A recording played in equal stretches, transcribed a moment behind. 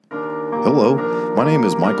Hello, my name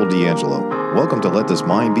is Michael D'Angelo. Welcome to Let This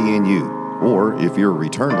Mind Be in You, or if you're a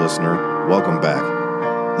return listener, welcome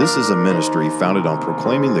back. This is a ministry founded on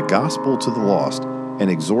proclaiming the gospel to the lost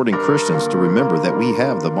and exhorting Christians to remember that we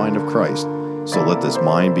have the mind of Christ, so let this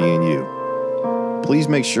mind be in you. Please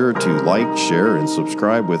make sure to like, share, and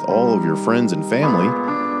subscribe with all of your friends and family,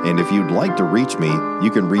 and if you'd like to reach me,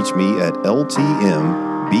 you can reach me at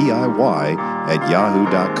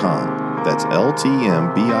ltmbiy@yahoo.com. That's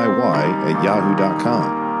ltmbiy@yahoo.com.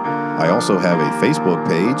 I also have a Facebook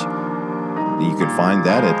page. You can find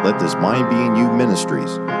that at Let This Mind Be in You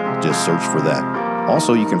Ministries. Just search for that.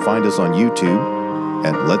 Also, you can find us on YouTube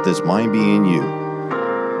at Let This Mind Be in You.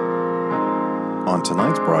 On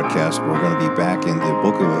tonight's broadcast, we're going to be back in the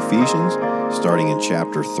book of Ephesians, starting in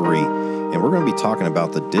chapter 3. And we're going to be talking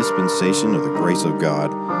about the dispensation of the grace of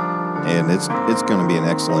God. And it's going to be an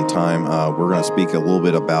excellent time. We're going to speak a little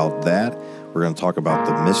bit about that. We're going to talk about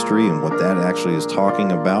the mystery and what that actually is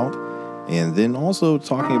talking about. And then also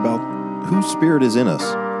talking about whose spirit is in us.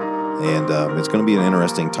 And it's going to be an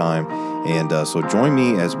interesting time. And so join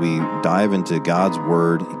me as we dive into God's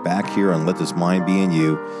Word back here on Let This Mind Be in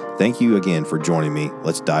You. Thank you again for joining me.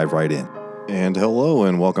 Let's dive right in. And hello,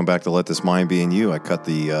 and welcome back to Let This Mind Be in You. I cut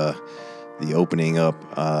the opening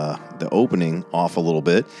off a little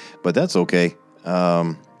bit, but that's okay.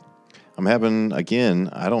 I'm having, again,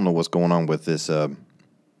 I don't know what's going on with this,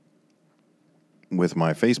 with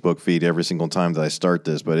my Facebook feed every single time that I start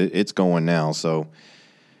this, but it's going now. So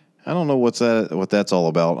I don't know what that's all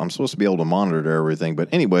about. I'm supposed to be able to monitor everything, but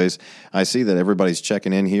anyways, I see that everybody's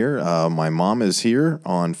checking in here. My mom is here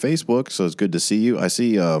on Facebook, so it's good to see you. I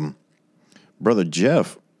see, Brother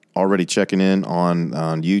Jeff already checking in on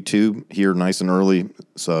YouTube here nice and early.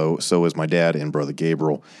 So is my dad and Brother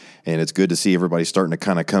Gabriel. And it's good to see everybody starting to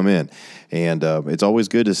kind of come in. And it's always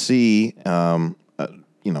good to see,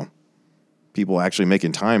 people actually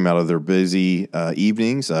making time out of their busy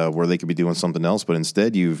evenings where they could be doing something else. But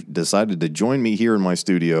instead, you've decided to join me here in my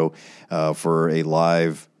studio for a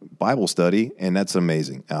live Bible study. And that's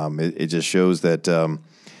amazing. It just shows that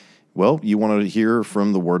you want to hear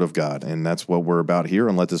from the Word of God, and that's what we're about here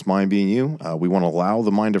on Let This Mind Be in You. We want to allow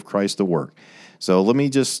the mind of Christ to work. So let me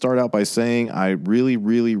just start out by saying I really,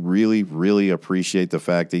 really, really, really appreciate the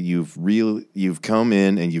fact that you've come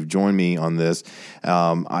in and you've joined me on this.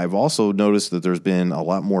 I've also noticed that there's been a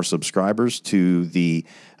lot more subscribers to the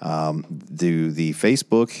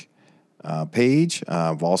Facebook page.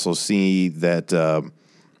 I've also seen that.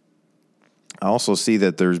 I also see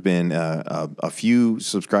that there's been a few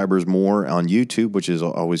subscribers more on YouTube, which is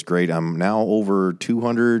always great. I'm now over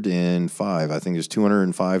 205. I think there's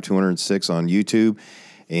 205, 206 on YouTube,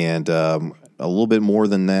 and a little bit more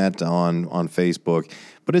than that on Facebook.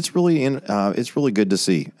 But it's really good to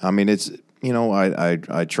see. I mean, it's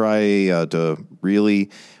I try to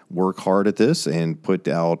really work hard at this and put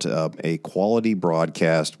out a quality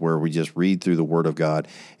broadcast where we just read through the Word of God.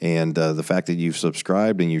 And the fact that you've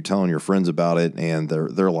subscribed and you're telling your friends about it and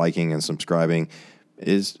they're liking and subscribing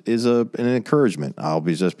is an encouragement. I'll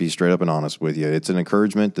just be straight up and honest with you. It's an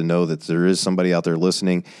encouragement to know that there is somebody out there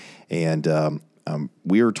listening. And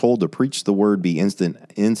we are told to preach the Word, be instant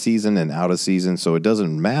in season and out of season. So it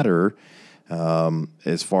doesn't matter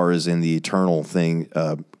as far as in the eternal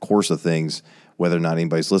course of things, whether or not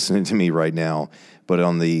anybody's listening to me right now, but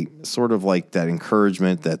on the sort of like that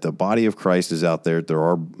encouragement that the body of Christ is out there. There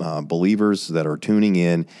are believers that are tuning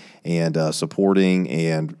in and supporting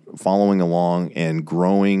and following along and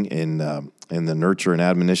growing in the nurture and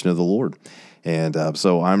admonition of the Lord. And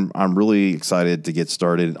so I'm really excited to get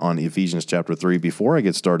started on Ephesians chapter 3. Before I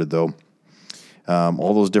get started, though,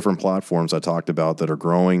 all those different platforms I talked about that are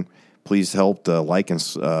growing, please help to like and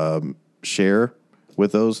share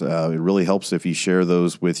with those. It really helps if you share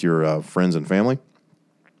those with your friends and family.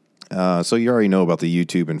 So you already know about the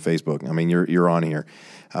YouTube and Facebook. I mean, you're on here.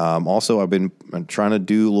 Also, I've been trying to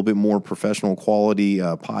do a little bit more professional quality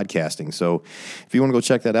podcasting. So if you want to go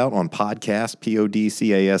check that out on podcast,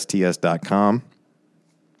 podcasts.com.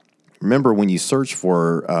 Remember, when you search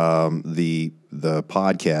for the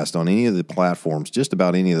podcast on any of the platforms, just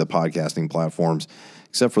about any of the podcasting platforms,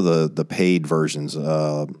 except for the paid versions,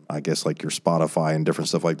 I guess like your Spotify and different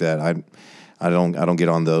stuff like that. I don't get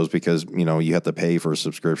on those because you have to pay for a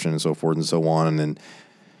subscription and so forth and so on, and then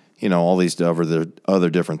all these other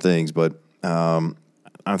different things. But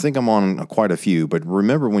I think I'm on quite a few. But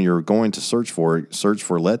remember, when you're going to search for it, search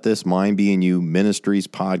for Let This Mind Be in You Ministries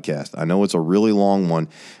podcast. I know it's a really long one,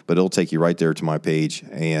 but it'll take you right there to my page,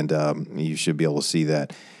 and you should be able to see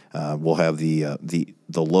that. We'll have the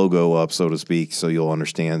logo up, so to speak, so you'll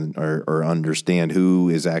understand or understand who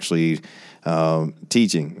is actually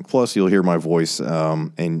teaching. Plus, you'll hear my voice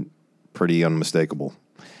and pretty unmistakable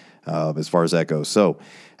as far as that goes. So,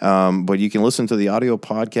 but you can listen to the audio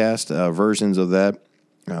podcast versions of that.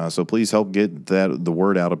 So please help get the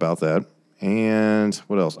word out about that. And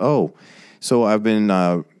what else? Oh, so I've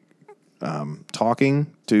been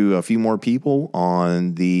talking to a few more people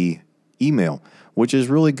on the email, which is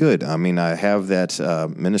really good. I mean, I have that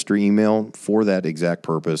ministry email for that exact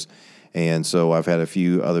purpose. And so I've had a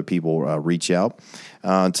few other people reach out.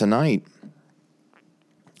 Tonight,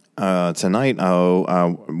 I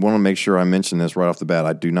want to make sure I mention this right off the bat.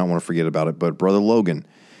 I do not want to forget about it. But Brother Logan,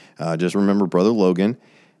 just remember Brother Logan.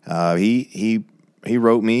 He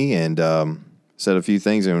wrote me and said a few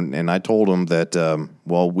things, and I told him that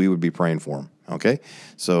we would be praying for him. Okay,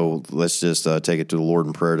 so let's just take it to the Lord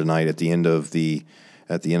in prayer tonight. At the end of the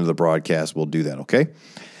broadcast, we'll do that. Okay.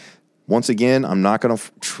 Once again,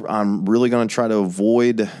 I'm really gonna try to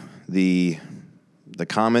avoid the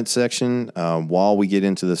comment section while we get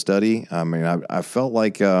into the study. I mean, I felt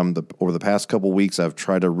like over the past couple of weeks, I've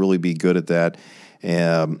tried to really be good at that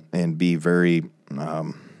and be very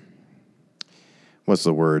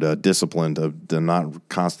disciplined of not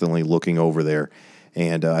constantly looking over there.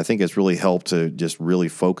 And I think it's really helped to just really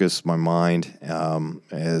focus my mind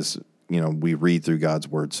as we read through God's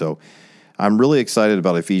word. So I'm really excited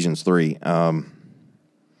about Ephesians 3. So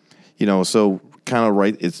kind of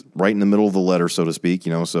it's right in the middle of the letter, so to speak.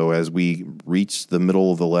 So as we reach the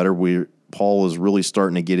middle of the letter, Paul is really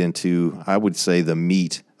starting to get into, I would say, the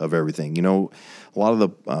meat of everything. A lot of the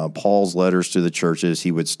Paul's letters to the churches,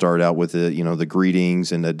 he would start out with the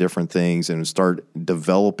greetings and the different things, and start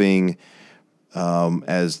developing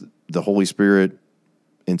as the Holy Spirit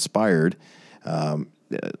inspired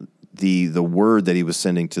the word that he was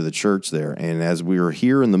sending to the church there. And as we were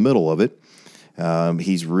here in the middle of it,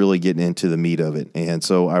 he's really getting into the meat of it. And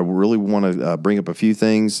so I really want to bring up a few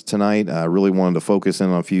things tonight. I really wanted to focus in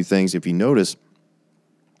on a few things. If you notice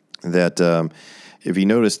that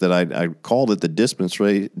I called it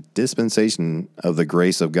the dispensation of the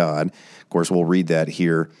grace of God. Of course, we'll read that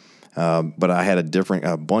here. But I had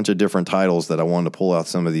a bunch of different titles that I wanted to pull out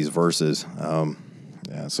some of these verses.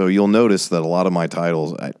 So you'll notice that a lot of my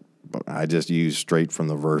titles, I just use straight from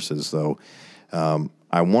the verses. So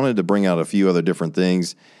I wanted to bring out a few other different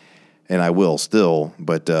things, and I will still,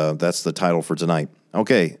 but that's the title for tonight.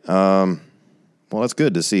 Okay, well, that's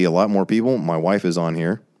good to see a lot more people. My wife is on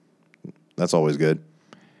here. That's always good.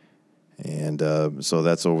 And so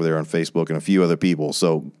that's over there on Facebook and a few other people.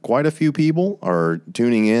 So quite a few people are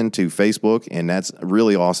tuning in to Facebook, and that's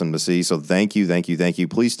really awesome to see. So thank you.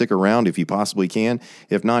 Please stick around if you possibly can.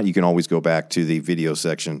 If not, you can always go back to the video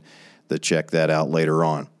section to check that out later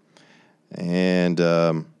on. And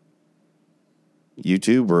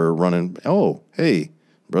YouTube, we're running. Oh, hey,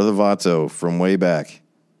 Brother Vato from way back,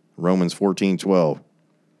 Romans 14:12.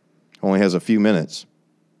 Only has a few minutes.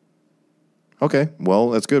 Okay,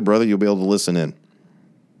 well, that's good, brother. You'll be able to listen in.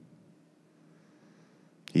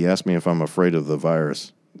 He asked me if I'm afraid of the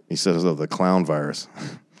virus. He says of the clown virus.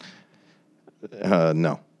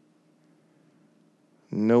 No.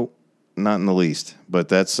 Nope, not in the least. But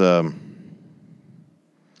that's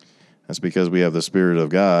because we have the Spirit of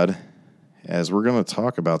God, as we're going to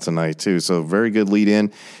talk about tonight, too. So very good lead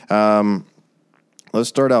in. Let's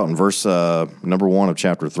start out in verse number 1 of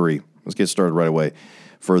chapter 3. Let's get started right away.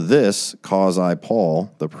 For this cause I,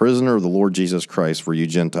 Paul, the prisoner of the Lord Jesus Christ, for you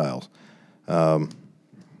Gentiles. Obviously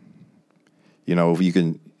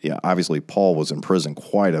Paul was in prison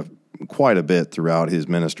quite a bit throughout his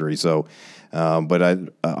ministry. So,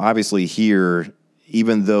 but obviously here,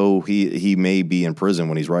 even though he may be in prison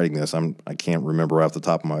when he's writing this, I can't remember off the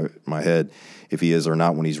top of my head if he is or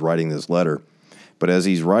not when he's writing this letter. But as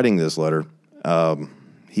he's writing this letter,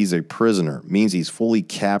 he's a prisoner, means he's fully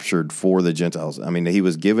captured for the Gentiles. I mean, he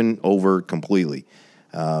was given over completely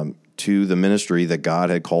to the ministry that God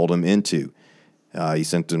had called him into. He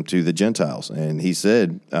sent him to the Gentiles. And he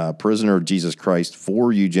said, prisoner of Jesus Christ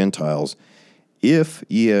for you Gentiles, if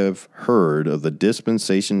ye have heard of the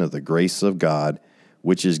dispensation of the grace of God,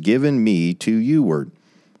 which is given me to youward,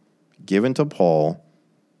 given to Paul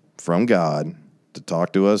from God to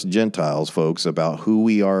talk to us Gentiles, folks, about who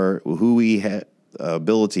we are, who we have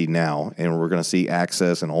ability now, and we're going to see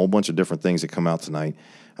access and a whole bunch of different things that come out tonight.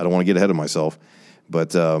 I don't want to get ahead of myself,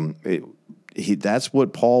 but that's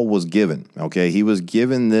what Paul was given, okay? He was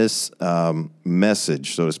given this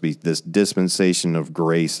message, so to speak, this dispensation of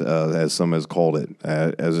grace, as some has called it,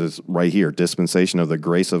 as it's right here, dispensation of the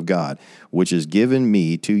grace of God, which is given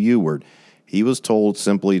me to youward. He was told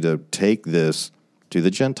simply to take this to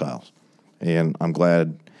the Gentiles, and I'm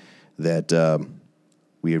glad that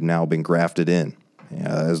We have now been grafted in,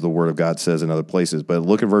 as the Word of God says in other places. But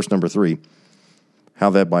look at verse number 3, how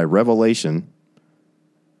that by revelation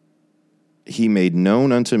he made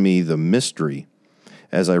known unto me the mystery,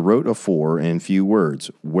 as I wrote afore in few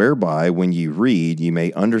words, whereby when ye read, ye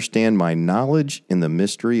may understand my knowledge in the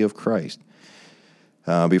mystery of Christ.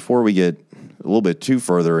 Before we get a little bit too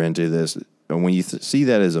further into this, when you see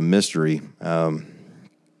that as a mystery, 1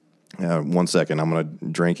 second, I'm going to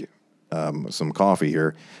drink some coffee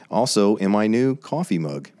here. Also, in my new coffee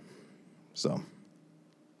mug. So,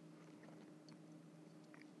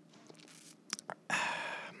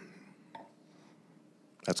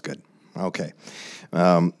 that's good. Okay.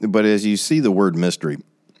 But as you see the word mystery,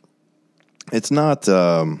 it's not,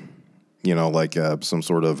 like some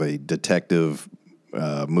sort of a detective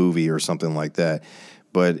movie or something like that,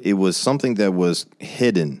 but it was something that was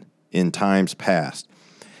hidden in times past.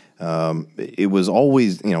 It was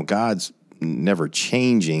always, God's never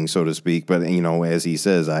changing, so to speak, but, as he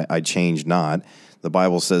says, I change not. The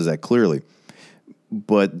Bible says that clearly.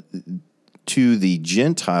 But to the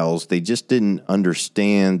Gentiles, they just didn't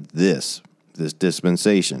understand this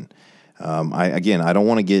dispensation. I don't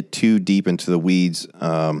want to get too deep into the weeds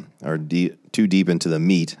too deep into the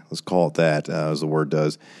meat, let's call it that, as the word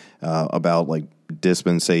does, about like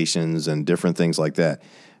dispensations and different things like that.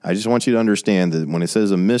 I just want you to understand that when it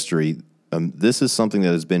says a mystery, this is something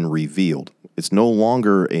that has been revealed. It's no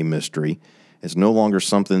longer a mystery. It's no longer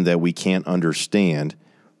something that we can't understand.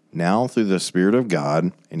 Now, through the Spirit of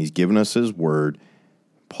God, and he's given us his word,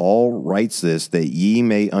 Paul writes this, that ye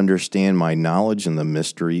may understand my knowledge in the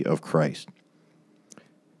mystery of Christ.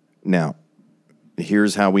 Now,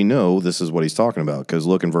 here's how we know this is what he's talking about, because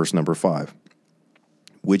look in verse number 5.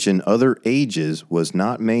 Which in other ages was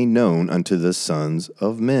not made known unto the sons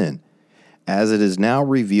of men, as it is now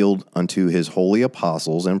revealed unto his holy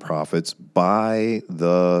apostles and prophets by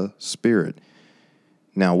the Spirit.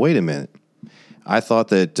 Now, wait a minute. I thought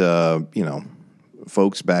that,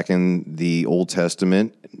 folks back in the Old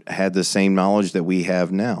Testament had the same knowledge that we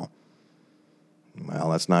have now.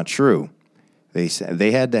 Well, that's not true.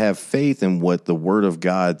 They had to have faith in what the Word of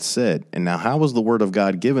God said. And now, how was the Word of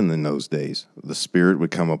God given in those days? The Spirit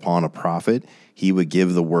would come upon a prophet. He would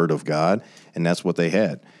give the Word of God, and that's what they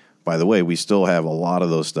had. By the way, we still have a lot of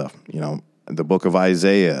those stuff. The book of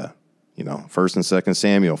Isaiah, 1st and 2nd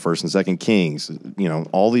Samuel, 1st and 2nd Kings,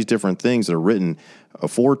 all these different things that are written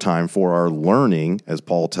aforetime for our learning, as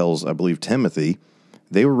Paul tells, I believe, Timothy,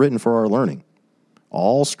 they were written for our learning.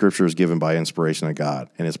 All Scripture is given by inspiration of God,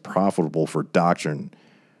 and is profitable for doctrine,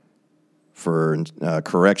 for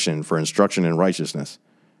correction, for instruction in righteousness.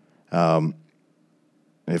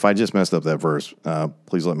 If I just messed up that verse,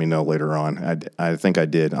 please let me know later on. I think I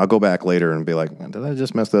did. I'll go back later and be like, did I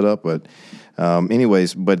just mess that up? But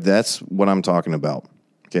but that's what I'm talking about.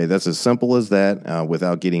 Okay, that's as simple as that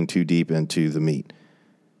without getting too deep into the meat.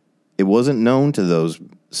 It wasn't known to those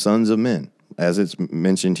sons of men, as it's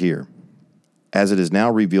mentioned here, as it is now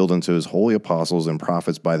revealed unto his holy apostles and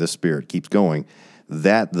prophets by the Spirit, keeps going,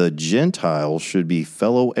 that the Gentiles should be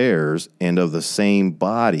fellow heirs and of the same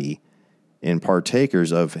body and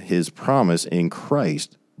partakers of his promise in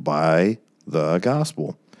Christ by the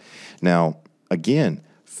gospel. Now, again,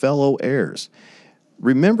 fellow heirs.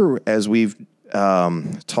 Remember, as we've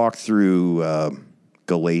talked through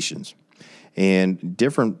Galatians and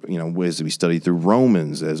different, as we studied through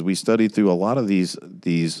Romans, as we studied through a lot of these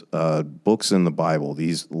books in the Bible,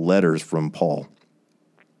 these letters from Paul.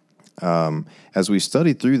 As we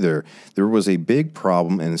studied through there was a big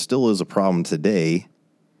problem, and it still is a problem today,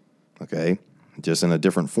 okay, just in a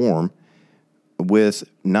different form, with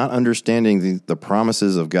not understanding the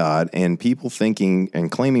promises of God, and people thinking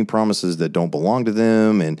and claiming promises that don't belong to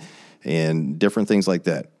them, and different things like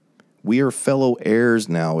that. We are fellow heirs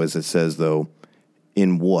now, as it says, though,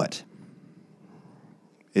 in what?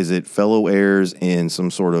 Is it fellow heirs in some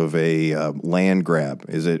sort of a land grab?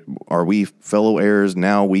 Are we fellow heirs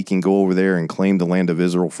now? We can go over there and claim the land of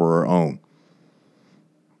Israel for our own.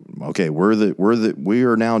 Okay, we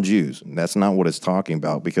are now Jews. That's not what it's talking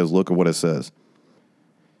about, because look at what it says.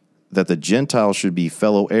 That the Gentiles should be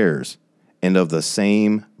fellow heirs and of the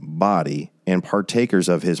same body and partakers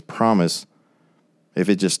of his promise. If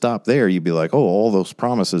it just stopped there, you'd be like, oh, all those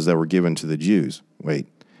promises that were given to the Jews. Wait,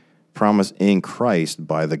 promise in Christ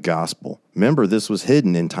by the gospel. Remember, this was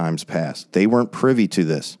hidden in times past. They weren't privy to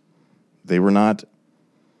this. They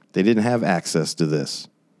didn't have access to this.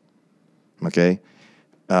 Okay?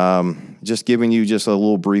 Just giving you just a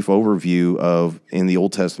little brief overview of in the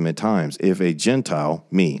Old Testament times. If a Gentile,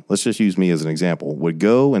 let's just use me as an example, would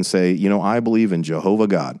go and say, I believe in Jehovah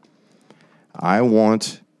God. I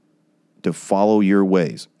want to follow your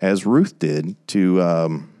ways, as Ruth did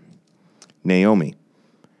to Naomi.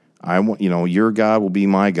 I want, your God will be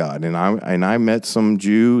my God. And I met some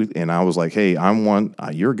Jew, and I was like, hey,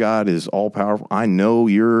 your God is all powerful. I know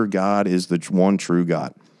your God is the one true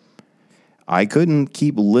God. I couldn't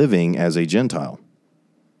keep living as a Gentile.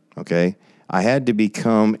 Okay. I had to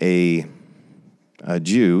become a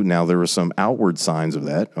Jew. Now, there were some outward signs of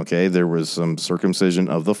that. Okay. There was some circumcision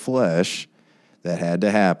of the flesh that had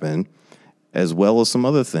to happen, as well as some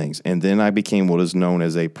other things. And then I became what is known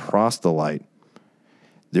as a proselyte.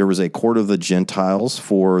 There was a court of the Gentiles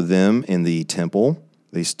for them in the temple.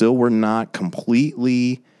 They still were not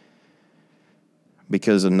completely,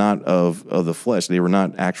 because of the flesh, they were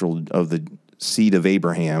not actual of the seed of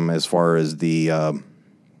Abraham as far as the, of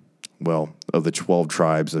the 12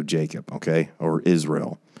 tribes of Jacob, okay, or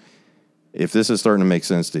Israel. If this is starting to make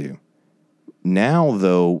sense to you. Now,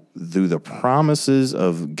 though, through the promises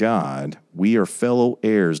of God, we are fellow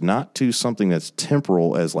heirs, not to something that's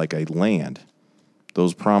temporal as like a land.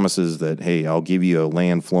 Those promises that, hey, I'll give you a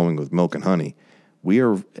land flowing with milk and honey. We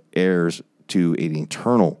are heirs to an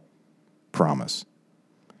eternal promise.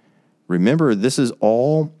 Remember, this is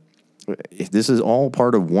all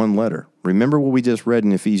part of one letter. Remember what we just read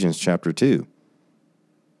in Ephesians chapter 2.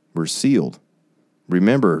 We're sealed.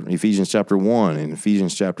 Remember Ephesians chapter 1 and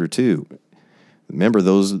Ephesians chapter 2. Remember,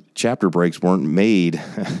 those chapter breaks weren't made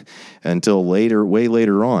until later, way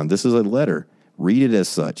later on. This is a letter. Read it as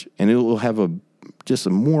such, and it will have just a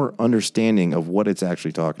more understanding of what it's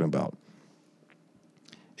actually talking about.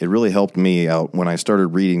 It really helped me out when I started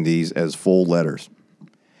reading these as full letters.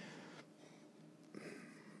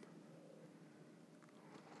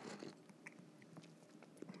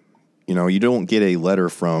 You don't get a letter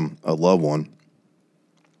from a loved one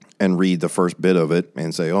and read the first bit of it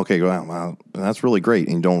and say, okay, well, that's really great,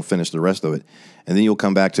 and you don't finish the rest of it. And then you'll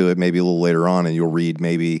come back to it maybe a little later on, and you'll read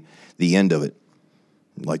maybe the end of it,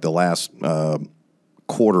 like the last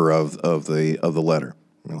quarter of the letter.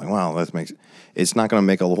 You're like, wow, it's not going to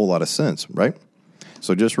make a whole lot of sense, right?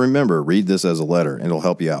 So just remember, read this as a letter, and it'll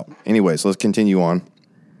help you out. Anyways, let's continue on.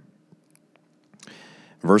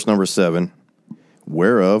 Verse number 7,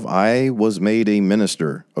 whereof I was made a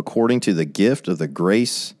minister according to the gift of the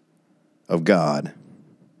grace of God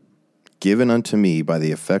given unto me by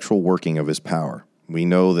the effectual working of his power. We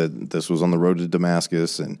know that this was on the road to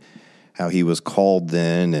Damascus and how he was called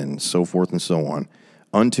then and so forth and so on.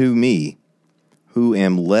 Unto me, who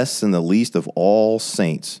am less than the least of all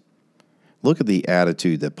saints. Look at the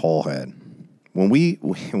attitude that Paul had. When we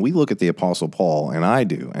look at the Apostle Paul, and I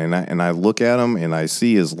do, and I look at him and I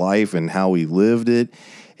see his life and how he lived it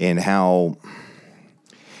and how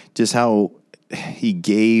he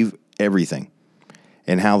gave everything,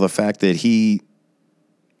 and how the fact that he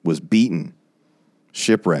was beaten,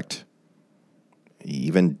 shipwrecked, he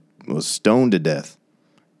even was stoned to death.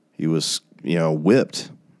 He was, whipped,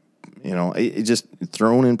 it just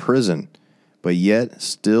thrown in prison, but yet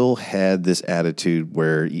still had this attitude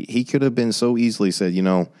where he could have been so easily said,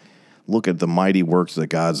 look at the mighty works that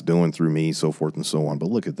God's doing through me, so forth and so on. But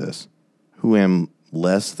look at this. Who am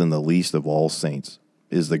less than the least of all saints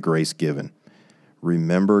is the grace given.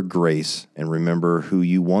 Remember grace and remember who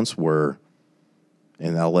you once were,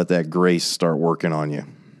 and I'll let that grace start working on you.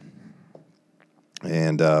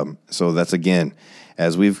 And so that's, again,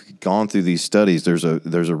 as we've gone through these studies, there's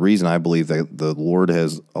a reason I believe that the Lord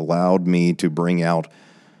has allowed me to bring out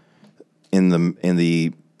in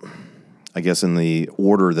the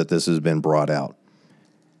order that this has been brought out.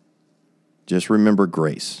 Just remember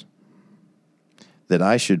grace. That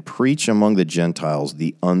I should preach among the Gentiles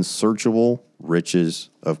the unsearchable riches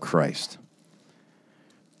of Christ.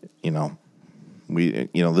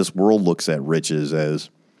 This world looks at riches as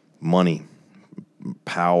money,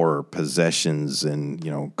 power, possessions,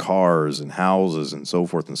 and, cars and houses and so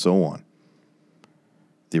forth and so on.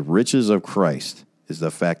 The riches of Christ is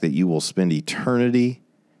the fact that you will spend eternity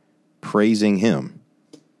praising him,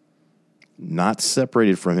 not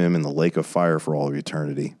separated from him in the lake of fire for all of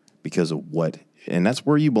eternity because of and that's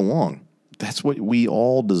where you belong. That's what we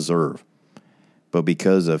all deserve. But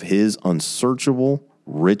because of his unsearchable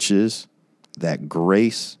riches, that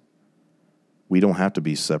grace, we don't have to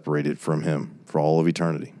be separated from him for all of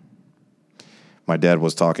eternity. My dad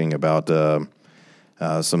was talking about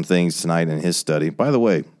some things tonight in his study. By the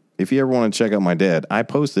way, if you ever want to check out my dad, I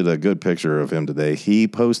posted a good picture of him today. He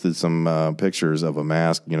posted some pictures of a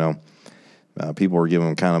mask. People were giving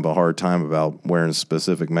him kind of a hard time about wearing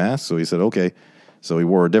specific masks. So he said, okay. So he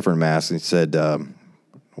wore a different mask. He said,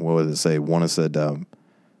 what would it say? One said,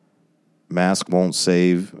 mask won't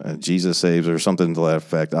save, Jesus saves, or something to that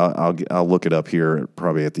effect. I'll look it up here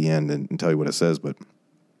probably at the end and tell you what it says. But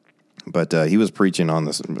he was preaching on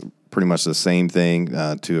this pretty much the same thing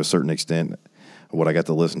to a certain extent. What I got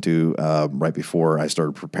to listen to right before I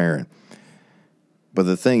started preparing. But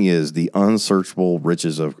the thing is, the unsearchable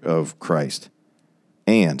riches of Christ.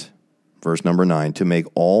 And, verse number 9, to make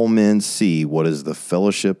all men see what is the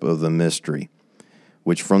fellowship of the mystery,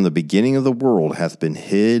 which from the beginning of the world hath been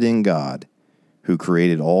hid in God, who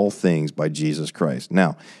created all things by Jesus Christ.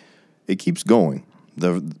 Now, it keeps going.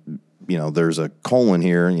 There's a colon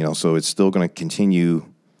here, so it's still going to continue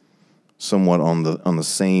somewhat on the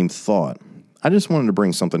same thought. I just wanted to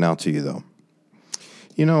bring something out to you, though.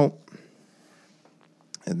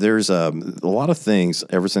 There's a lot of things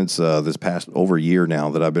ever since this past over a year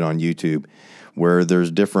now that I've been on YouTube, where there's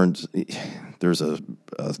a different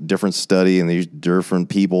study, and these different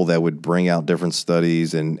people that would bring out different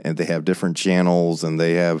studies, and they have different channels, and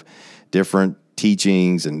they have different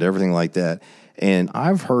teachings and everything like that. And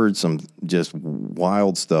I've heard some just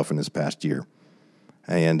wild stuff in this past year,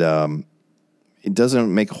 and it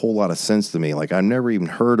doesn't make a whole lot of sense to me. Like, I've never even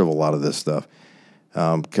heard of a lot of this stuff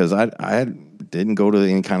because I didn't go to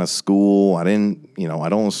any kind of school. I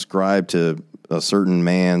don't ascribe to a certain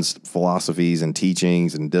man's philosophies and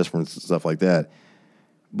teachings and different stuff like that.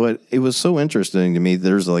 But it was so interesting to me.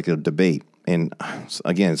 There's like a debate, and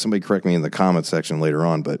again, somebody correct me in the comment section later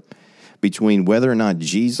on, but between whether or not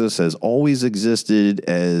Jesus has always existed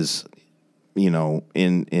as,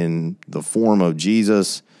 in the form of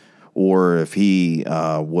Jesus, or if he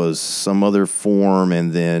was some other form,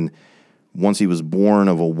 and then once he was born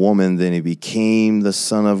of a woman, then he became the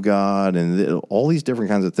Son of God, and all these different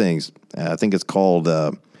kinds of things. I think it's called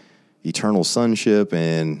eternal sonship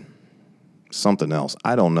and something else.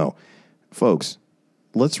 I don't know. Folks,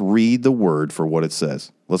 let's read the word for what it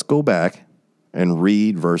says. Let's go back and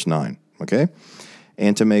read verse 9, okay?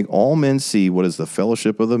 And to make all men see what is the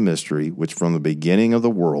fellowship of the mystery, which from the beginning of the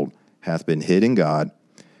world hath been hid in God,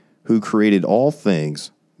 who created all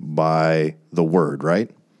things by the word, right?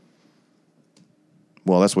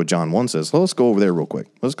 Well, that's what John 1 says. So let's go over there real quick.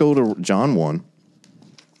 Let's go to John 1.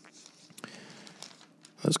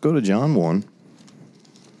 Let's go to John 1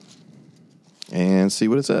 and see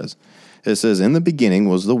what it says. It says, in the beginning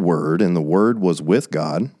was the Word, and the Word was with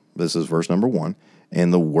God. This is verse number 1.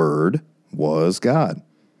 And the Word was God.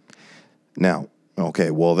 Now, okay,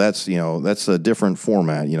 well, that's a different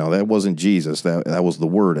format. That wasn't Jesus. That was the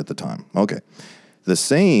Word at the time. Okay. The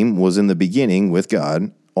same was in the beginning with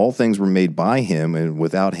God. All things were made by him, and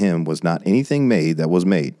without him was not anything made that was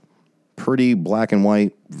made. Pretty black and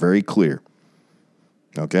white, very clear.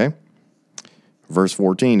 Okay? Verse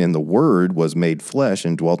 14, and the Word was made flesh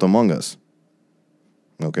and dwelt among us.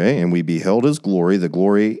 Okay? And we beheld his glory, the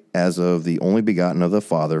glory as of the only begotten of the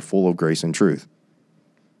Father, full of grace and truth.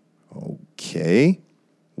 Okay.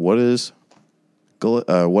 What does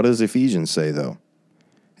Ephesians say, though?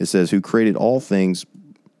 It says, who created all things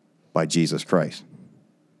by Jesus Christ.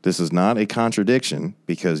 This is not a contradiction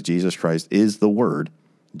because Jesus Christ is the Word.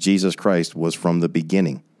 Jesus Christ was from the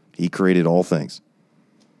beginning. He created all things.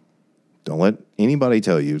 Don't let anybody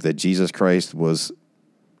tell you that Jesus Christ was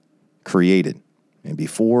created. And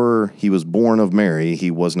before he was born of Mary, he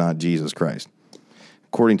was not Jesus Christ.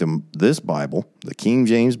 According to this Bible, the King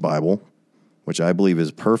James Bible, which I believe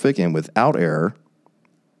is perfect and without error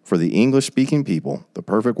for the English-speaking people, the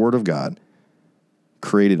perfect Word of God,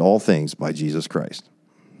 created all things by Jesus Christ.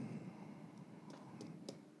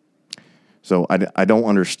 So I don't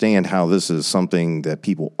understand how this is something that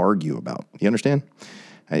people argue about. You understand?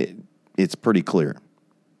 It's pretty clear.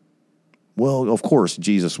 Well, of course,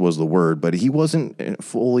 Jesus was the Word, but he wasn't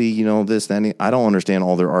fully, this, that. I don't understand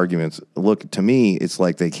all their arguments. Look, to me, it's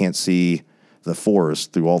like they can't see the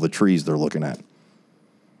forest through all the trees they're looking at.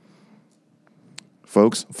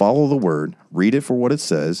 Folks, follow the Word. Read it for what it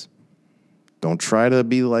says. Don't try to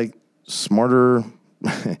be like too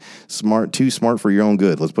smart for your own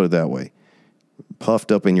good. Let's put it that way.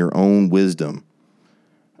 Puffed up in your own wisdom.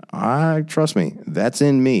 Trust me, that's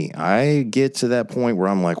in me. I get to that point where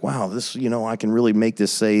I'm like, wow, this, I can really make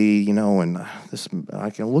this say, and this, I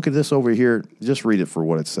can look at this over here. Just read it for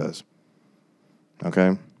what it says.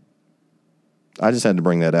 Okay? I just had to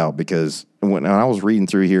bring that out because when I was reading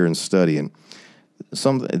through here and studying,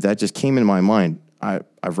 something that just came in my mind.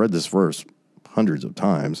 I've read this verse hundreds of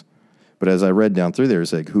times, but as I read down through there,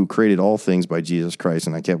 it's like, who created all things by Jesus Christ,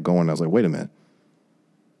 and I kept going. I was like, wait a minute.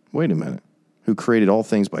 Who created all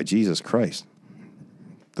things by Jesus Christ?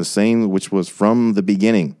 The same which was from the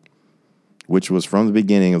beginning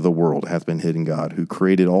of the world hath been hid in God, who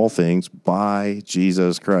created all things by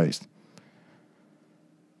Jesus Christ.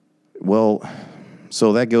 Well,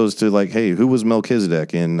 so that goes to like, hey, who was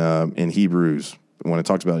Melchizedek in Hebrews when it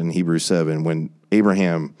talks about in Hebrews 7 when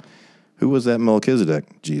Abraham, who was that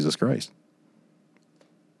Melchizedek? Jesus Christ.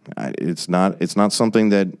 It's not something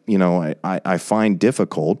that, I find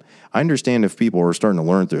difficult. I understand if people are starting to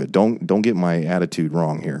learn through it. Don't get my attitude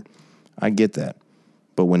wrong here. I get that.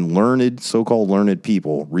 But when so-called learned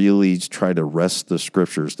people really try to wrest the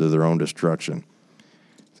scriptures to their own destruction,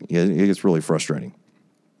 it gets really frustrating.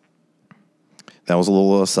 That was a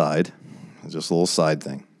little aside, just a little side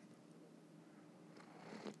thing.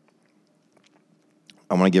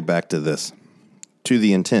 I want to get back to this, to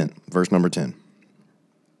the intent, verse number 10.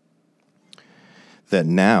 That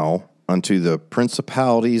now unto the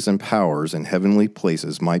principalities and powers in heavenly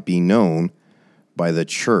places might be known by the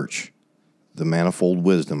church the manifold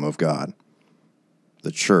wisdom of God.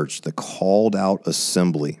 The church, the called out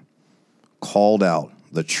assembly, called out,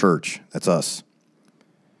 the church, that's us.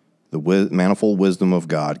 The manifold wisdom of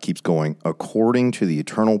God keeps going according to the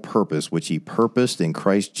eternal purpose which he purposed in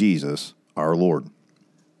Christ Jesus our Lord.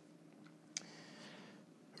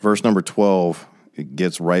 Verse number 12, it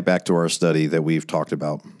gets right back to our study that we've talked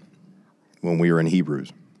about when we were in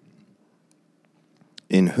Hebrews.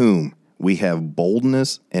 In whom we have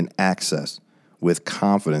boldness and access with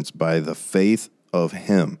confidence by the faith of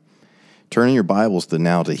him. Turning your Bibles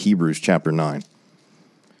now to Hebrews chapter 9.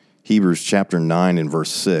 Hebrews chapter 9 and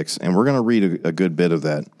verse 6, and we're going to read a good bit of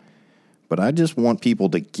that. But I just want people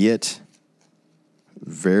to get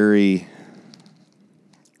very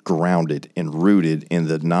grounded and rooted in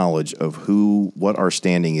the knowledge of what our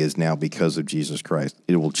standing is now because of Jesus Christ.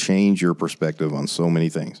 It will change your perspective on so many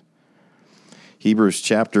things. Hebrews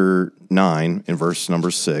chapter 9 and verse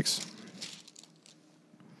number 6.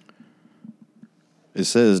 It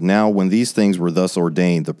says, Now when these things were thus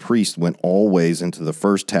ordained, the priest went always into the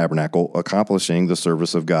first tabernacle, accomplishing the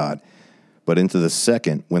service of God. But into the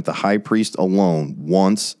second went the high priest alone,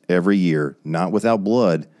 once every year, not without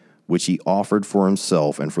blood, which he offered for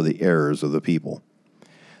himself and for the errors of the people.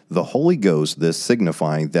 The Holy Ghost, this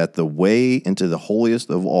signifying that the way into the holiest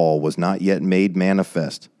of all was not yet made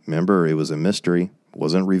manifest. Remember, it was a mystery,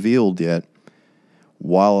 wasn't revealed yet,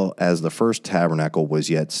 while as the first tabernacle was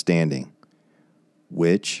yet standing,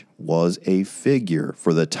 which was a figure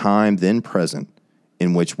for the time then present,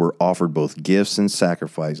 in which were offered both gifts and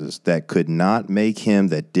sacrifices that could not make him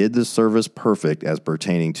that did the service perfect as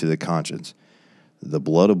pertaining to the conscience. The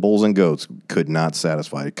blood of bulls and goats could not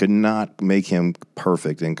satisfy. It could not make him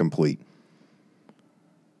perfect and complete,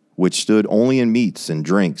 which stood only in meats and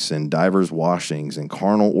drinks and divers washings and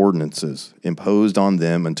carnal ordinances imposed on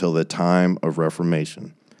them until the time of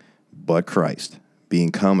reformation. But Christ,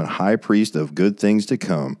 being come a high priest of good things to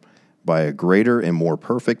come, by a greater and more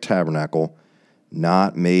perfect tabernacle,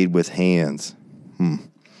 not made with hands.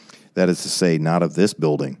 That is to say, not of this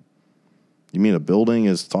building. You mean a building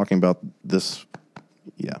is talking about this?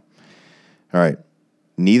 Yeah. All right.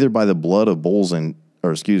 Neither by the blood of blood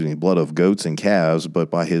of goats and calves, but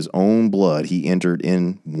by his own blood he entered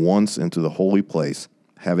in once into the holy place,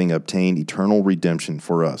 having obtained eternal redemption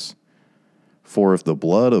for us. For if the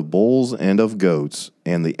blood of bulls and of goats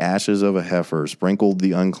and the ashes of a heifer sprinkled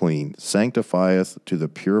the unclean sanctifieth to the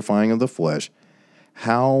purifying of the flesh,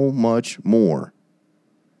 how much more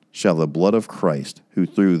shall the blood of Christ, who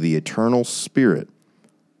through the eternal Spirit,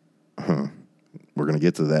 we're going to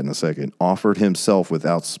get to that in a second, offered himself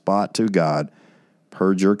without spot to God,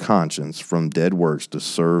 purge your conscience from dead works to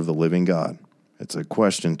serve the living God? It's a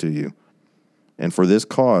question to you. And for this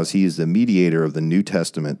cause he is the mediator of the New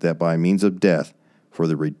Testament, that by means of death, for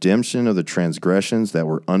the redemption of the transgressions that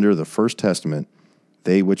were under the first testament,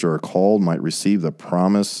 they which are called might receive the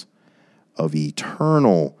promise of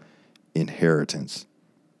eternal inheritance.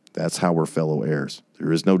 That's how we're fellow heirs.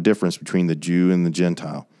 There is no difference between the Jew and the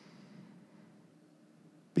Gentile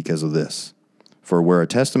because of this. For where a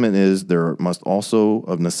testament is, there must also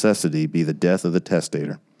of necessity be the death of the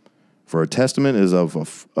testator. For a testament is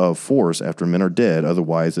of force after men are dead,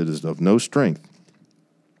 otherwise it is of no strength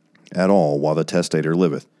at all while the testator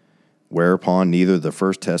liveth. Whereupon neither the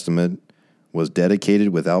first testament was dedicated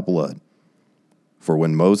without blood. For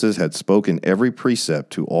when Moses had spoken every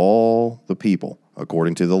precept to all the people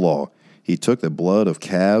according to the law, he took the blood of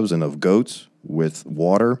calves and of goats with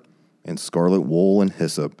water and scarlet wool and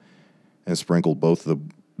hyssop, and sprinkled both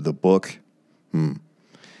the book and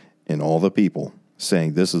all the people,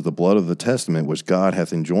 saying, This is the blood of the testament which God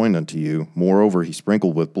hath enjoined unto you. Moreover, he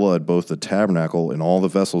sprinkled with blood both the tabernacle and all the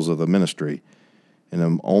vessels of the ministry.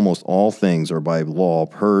 And almost all things are by law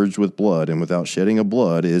purged with blood, and without shedding of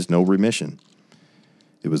blood is no remission.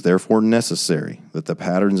 It was therefore necessary that the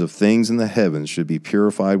patterns of things in the heavens should be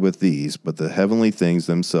purified with these, but the heavenly things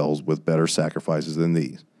themselves with better sacrifices than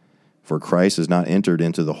these. For Christ has not entered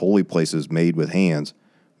into the holy places made with hands,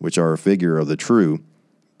 which are a figure of the true,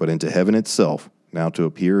 but into heaven itself, now to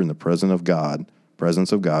appear in the presence of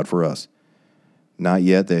God for us. Not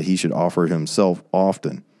yet that he should offer himself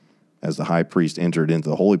often, as the high priest entered into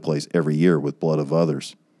the holy place every year with blood of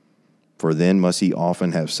others. For then must he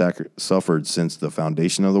often have suffered since the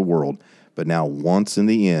foundation of the world, but now once in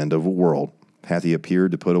the end of the world hath he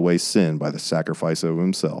appeared to put away sin by the sacrifice of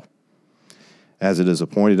himself. As it is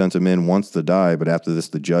appointed unto men once to die, but after this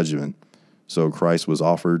the judgment, so Christ was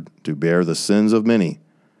offered to bear the sins of many,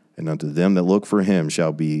 and unto them that look for him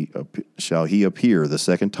shall he appear the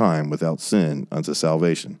second time without sin unto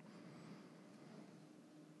salvation.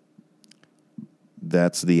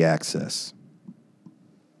 That's the access.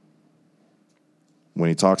 When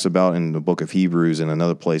he talks about in the book of Hebrews in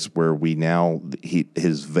another place where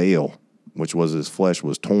his veil, which was his flesh,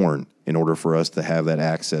 was torn in order for us to have that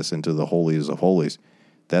access into the holies of holies.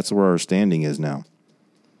 That's where our standing is now.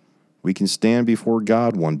 We can stand before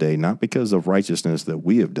God one day, not because of righteousness that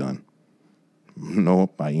we have done, no,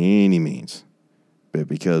 by any means, but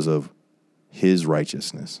because of his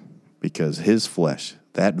righteousness, because his flesh,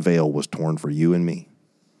 that veil was torn for you and me.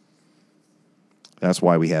 That's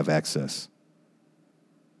why we have access.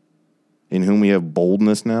 In whom we have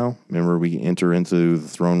boldness now. Remember, we enter into the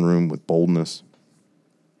throne room with boldness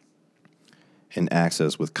and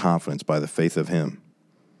access with confidence by the faith of him.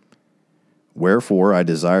 Wherefore I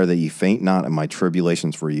desire that ye faint not in my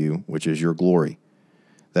tribulations for you, which is your glory.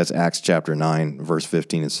 That's Acts chapter 9, verse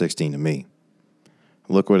 15 and 16 to me.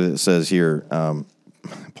 Look what it says here.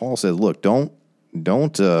 Paul says, look,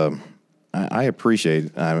 I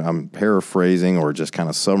appreciate, I'm paraphrasing or just kind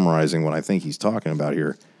of summarizing what I think he's talking about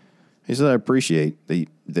here. He said, I appreciate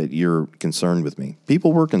that you're concerned with me.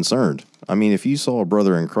 People were concerned. I mean, if you saw a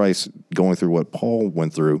brother in Christ going through what Paul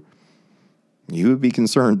went through, you would be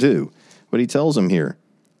concerned too. But he tells him here,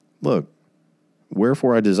 look,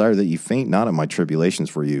 wherefore I desire that you faint not at my tribulations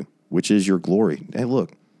for you, which is your glory. Hey,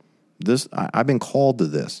 look, I've been called to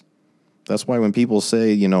this. That's why when people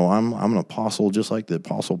say, I'm an apostle just like the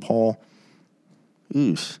Apostle Paul,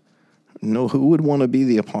 no, who would want to be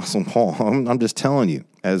the Apostle Paul? I'm just telling you,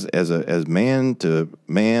 as man to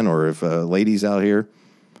man, or if ladies out here,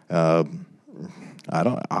 I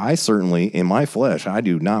certainly, in my flesh, I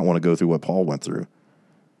do not want to go through what Paul went through.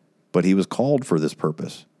 But he was called for this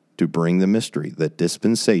purpose, to bring the mystery, the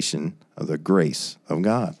dispensation of the grace of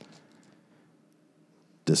God.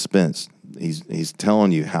 Dispensed. He's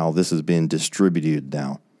telling you how this has been distributed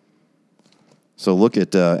now. So look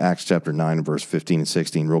at Acts chapter 9, verse 15 and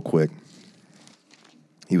 16 real quick.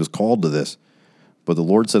 He was called to this. But the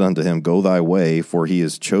Lord said unto him, Go thy way, for he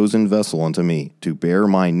is chosen vessel unto me, to bear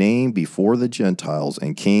my name before the Gentiles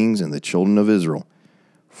and kings and the children of Israel.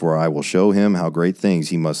 For I will show him how great things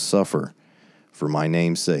he must suffer for my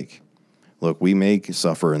name's sake. Look, we may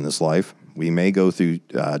suffer in this life. We may go through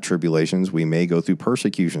tribulations. We may go through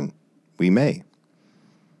persecution. We may.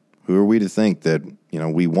 Who are we to think that,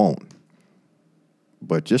 we won't?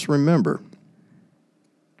 But just remember,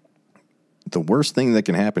 the worst thing that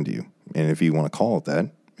can happen to you, and if you want to call it that,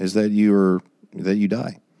 is that you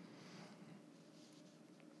die.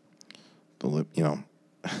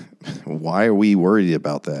 Why are we worried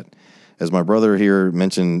about that? As my brother here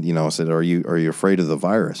mentioned, said, "Are you afraid of the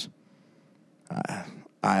virus?"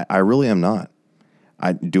 I really am not.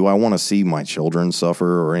 Do I want to see my children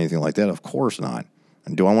suffer or anything like that? Of course not.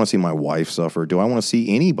 Do I want to see my wife suffer? Do I want to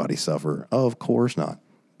see anybody suffer? Of course not.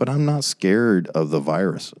 But I'm not scared of the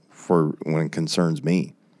virus for when it concerns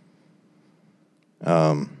me.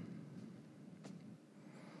 I'm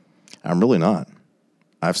really not.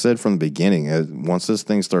 I've said from the beginning, once this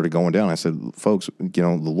thing started going down, I said, folks, the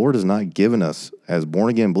Lord has not given us, as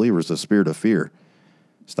born-again believers, the spirit of fear.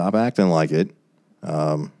 Stop acting like it.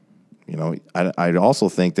 I also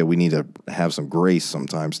think that we need to have some grace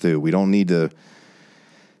sometimes, too. We don't need to...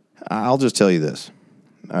 I'll just tell you this.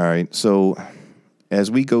 All right, so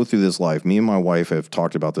as we go through this life, me and my wife have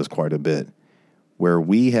talked about this quite a bit, where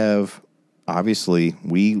we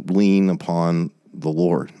lean upon the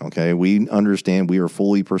Lord, okay? We understand, we are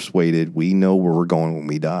fully persuaded, we know where we're going when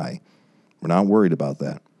we die. We're not worried about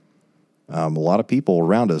that. A lot of people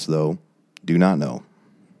around us, though, do not know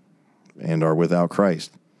and are without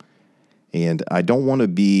Christ. And I don't want to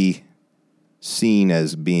be seen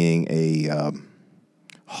as being a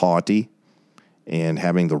haughty and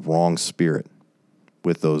having the wrong spirit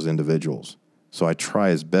with those individuals. So I try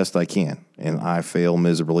as best I can, and I fail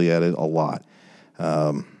miserably at it a lot.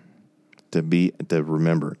 to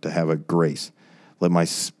remember, to have a grace. Let my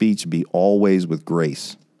speech be always with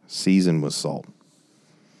grace, seasoned with salt.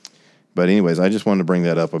 But anyways, I just wanted to bring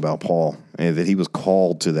that up about Paul, and that he was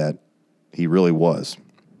called to that. He really was.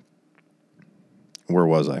 Where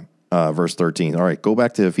was I? Verse 13. All right, go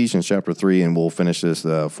back to Ephesians chapter 3, and we'll finish this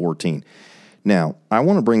 14. Now, I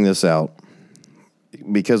want to bring this out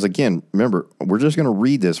because, again, remember, we're just going to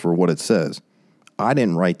read this for what it says. I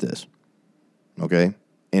didn't write this, okay?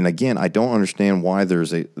 And again, I don't understand why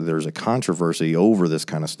there's a controversy over this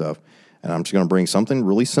kind of stuff. And I'm just going to bring something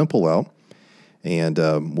really simple out, and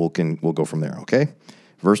we'll go from there, okay?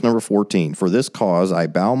 Verse number 14, for this cause I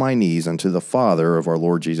bow my knees unto the Father of our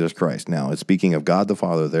Lord Jesus Christ. Now, it's speaking of God the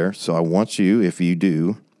Father there, so I want you, if you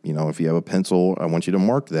do, if you have a pencil, I want you to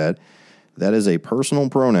mark that. That is a personal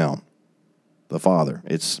pronoun, the Father.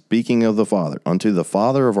 It's speaking of the Father. Unto the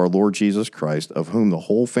Father of our Lord Jesus Christ, of whom the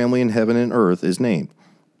whole family in heaven and earth is named.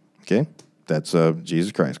 Okay? That's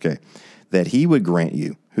Jesus Christ. Okay. That he would grant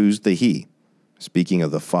you. Who's the he? Speaking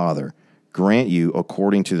of the Father. Grant you,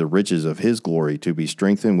 according to the riches of his glory, to be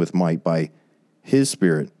strengthened with might by his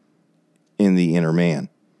Spirit in the inner man.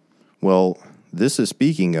 Well, this is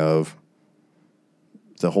speaking of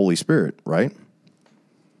the Holy Spirit, right?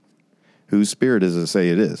 Whose Spirit does it say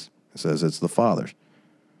it is? It says it's the Father's.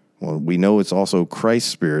 Well, we know it's also Christ's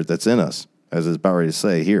Spirit that's in us, as it's about ready to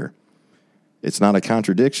say here. It's not a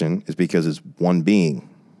contradiction. It's because it's one being.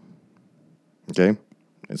 Okay?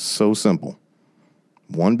 It's so simple.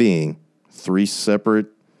 One being, three separate,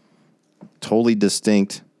 totally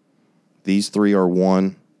distinct. These three are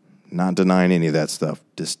one. Not denying any of that stuff.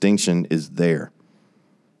 Distinction is there.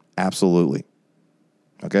 Absolutely.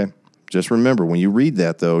 Okay? Just remember, when you read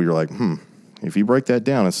that, though, you're like, If you break that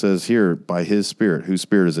down, it says here, by his Spirit. Whose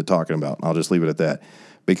Spirit is it talking about? I'll just leave it at that.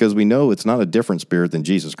 Because we know it's not a different Spirit than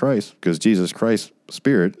Jesus Christ, because Jesus Christ's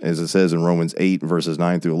Spirit, as it says in Romans 8, verses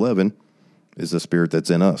 9 through 11, is the Spirit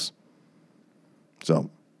that's in us.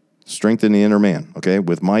 So, strengthen the inner man, okay,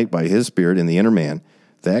 with might by his Spirit in the inner man,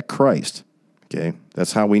 that Christ, okay,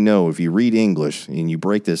 that's how we know. If you read English and you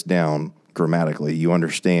break this down grammatically, you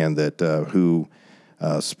understand that who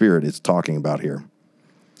Spirit it's talking about here.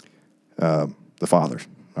 The Father.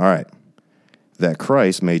 All right. That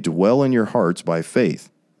Christ may dwell in your hearts by faith,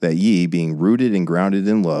 that ye, being rooted and grounded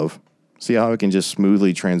in love. See how I can just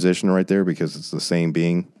smoothly transition right there because it's the same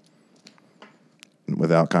being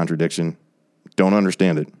without contradiction? Don't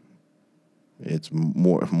understand it. It's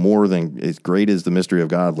more than, it's great as the mystery of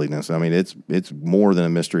godliness. I mean, it's more than a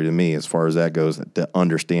mystery to me as far as that goes to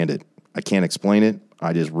understand it. I can't explain it.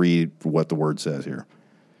 I just read what the word says here.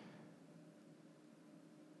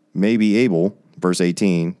 May be able, verse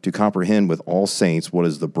 18, to comprehend with all saints what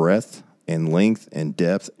is the breadth and length and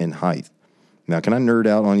depth and height. Now, can I nerd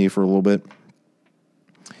out on you for a little bit?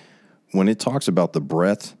 When it talks about the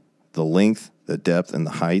breadth, the length, the depth, and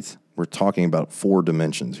the height, we're talking about 4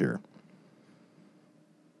 dimensions here.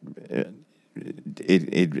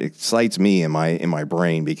 It excites me in my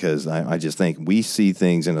brain because I just think we see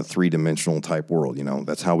things in a 3-dimensional type world.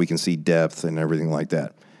 That's how we can see depth and everything like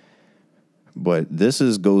that. But this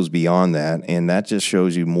goes beyond that, and that just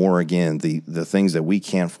shows you more, again, the things that we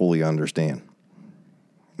can't fully understand.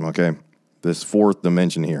 Okay? This 4th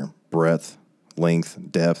dimension here, breadth, length,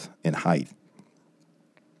 depth, and height.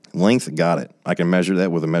 Length, got it. I can measure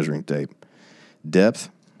that with a measuring tape. Depth,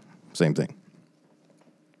 same thing.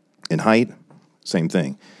 And height, same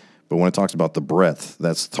thing. But when it talks about the breadth,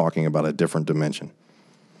 that's talking about a different dimension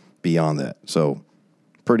beyond that. So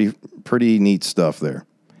pretty neat stuff there.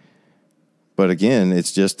 But again,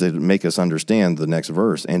 it's just to make us understand the next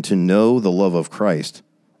verse. And to know the love of Christ,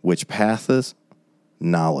 which passeth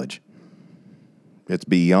knowledge. It's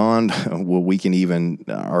beyond what we can even,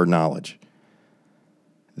 our knowledge.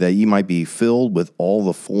 That ye might be filled with all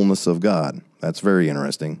the fullness of God. That's very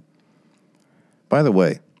interesting. By the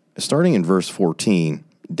way, starting in verse 14,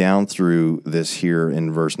 down through this here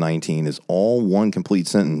in verse 19 is all one complete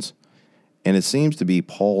sentence. And it seems to be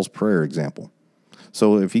Paul's prayer example.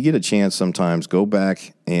 So if you get a chance sometimes, go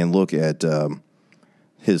back and look at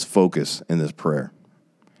his focus in this prayer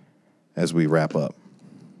as we wrap up.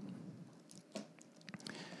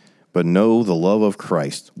 But know the love of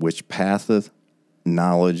Christ, which passeth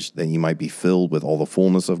knowledge, that ye might be filled with all the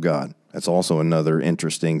fullness of God. That's also another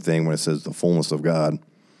interesting thing when it says the fullness of God.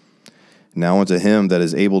 Now unto him that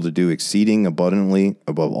is able to do exceeding abundantly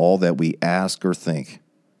above all that we ask or think,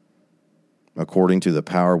 according to the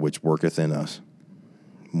power which worketh in us.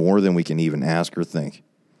 More than we can even ask or think.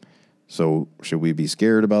 So should we be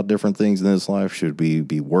scared about different things in this life? Should we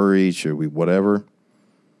be worried? Should we whatever?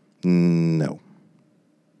 No.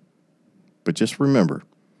 But just remember,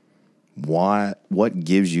 What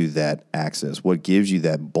gives you that access? What gives you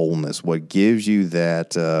that boldness? What gives you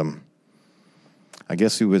that, I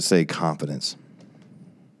guess we would say, confidence?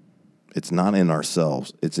 It's not in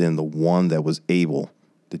ourselves. It's in the one that was able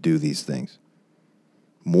to do these things.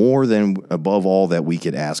 More than above all that we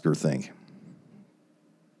could ask or think.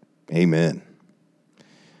 Amen.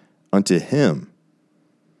 Unto him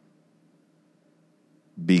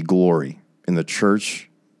be glory in the church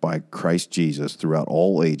by Christ Jesus throughout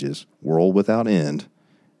all ages, world without end.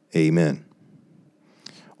 Amen.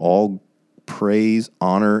 All praise,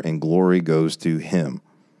 honor, and glory goes to him,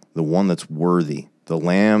 the one that's worthy, the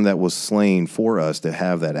Lamb that was slain for us to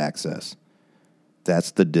have that access.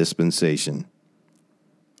 That's the dispensation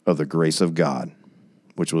of the grace of God,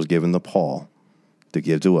 which was given to Paul to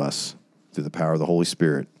give to us through the power of the Holy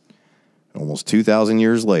Spirit. Almost 2,000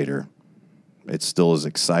 years later, it's still as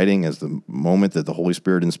exciting as the moment that the Holy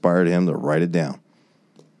Spirit inspired him to write it down.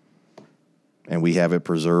 And we have it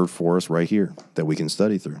preserved for us right here that we can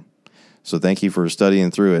study through. So thank you for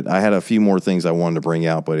studying through it. I had a few more things I wanted to bring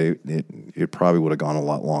out, but it probably would have gone a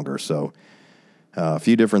lot longer. So a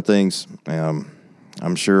few different things.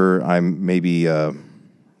 I'm sure I maybe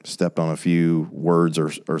stepped on a few words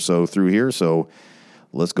or so through here. So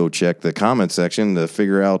let's go check the comment section to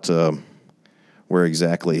figure out where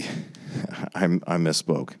exactly I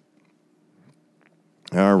misspoke.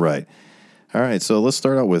 All right. So let's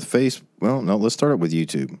start out with let's start out with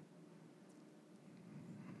YouTube.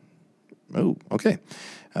 Oh, okay.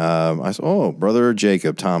 Brother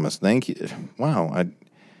Jacob Thomas, thank you. Wow.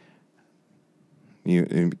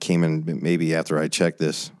 You came in maybe after I checked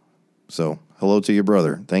this. So hello to your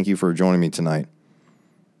brother. Thank you for joining me tonight.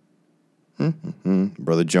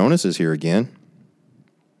 Brother Jonas is here again.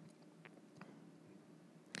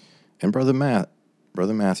 And Brother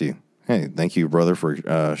Matthew. Hey, thank you, brother,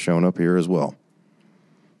 for showing up here as well.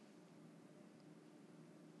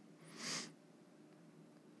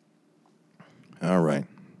 All right.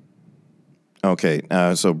 Okay,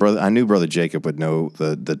 so I knew Brother Jacob would know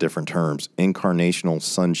the different terms. Incarnational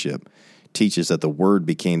sonship teaches that the Word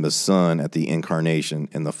became the Son at the incarnation,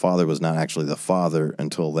 and the Father was not actually the Father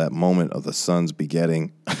until that moment of the Son's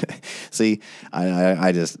begetting. See,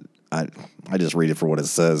 I just read it for what it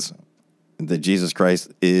says. That Jesus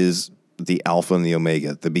Christ is the Alpha and the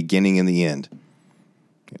Omega, the beginning and the end.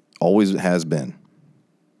 It always has been.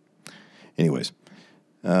 Anyways.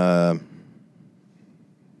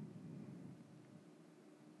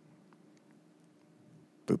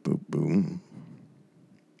 Boom.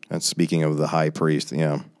 That's speaking of the high priest,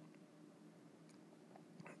 yeah.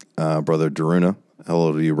 Brother Daruna,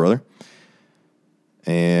 hello to you, brother.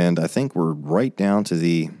 And I think we're right down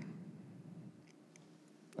to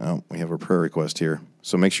we have a prayer request here.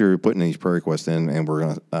 So make sure you're putting these prayer requests in, and we're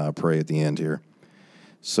going to pray at the end here.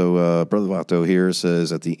 So Brother Vato here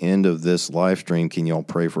says, at the end of this live stream, can y'all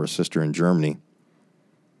pray for a sister in Germany?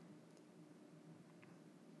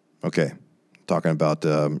 Okay. Talking about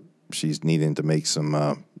she's needing to make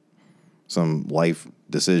some life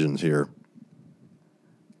decisions here.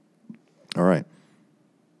 All right.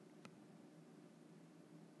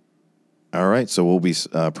 All right, so we'll be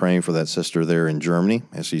praying for that sister there in Germany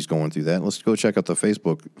as she's going through that. Let's go check out the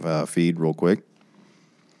Facebook feed real quick.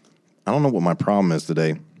 I don't know what my problem is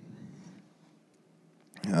today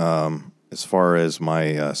as far as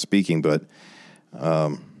my speaking, but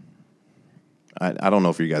I don't know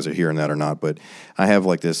if you guys are hearing that or not, but I have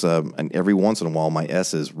like this, and every once in a while my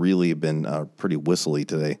S's really have been pretty whistly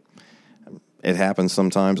today. It happens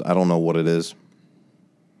sometimes. I don't know what it is,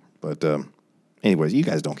 but anyways, you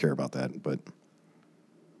guys don't care about that, but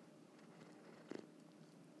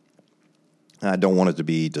I don't want it to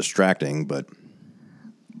be distracting, but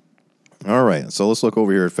all right. So let's look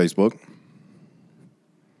over here at Facebook.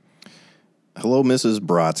 Hello, Mrs.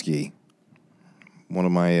 Brodsky, one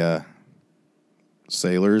of my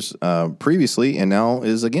sailors previously and now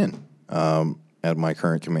is again at my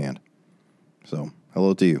current command. So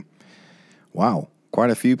hello to you. Wow, quite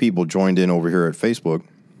a few people joined in over here at Facebook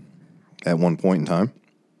at one point in time.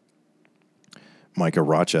 Micah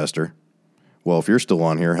Rochester. Well, if you're still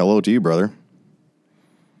on here, hello to you, brother.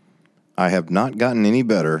 I have not gotten any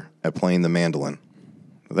better at playing the mandolin.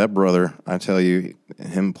 That brother, I tell you,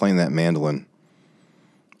 him playing that mandolin,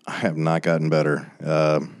 I have not gotten better.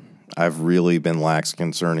 I've really been lax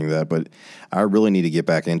concerning that, but I really need to get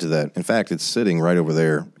back into that. In fact, it's sitting right over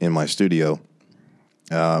there in my studio.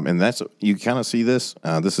 And that's, you kind of see this.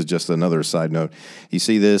 This is just another side note. You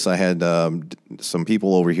see this, I had some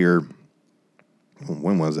people over here.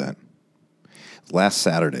 When was that? Last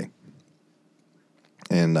Saturday.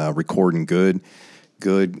 And recording good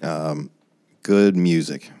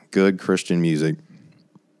music, good Christian music.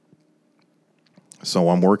 So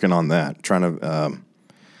I'm working on that, trying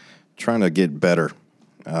to get better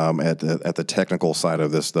at the technical side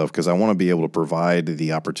of this stuff, because I want to be able to provide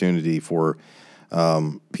the opportunity for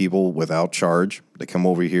people without charge to come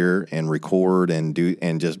over here and record and do,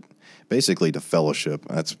 and just basically to fellowship.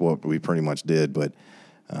 That's what we pretty much did. But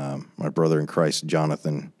my brother in Christ,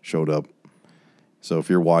 Jonathan, showed up. So if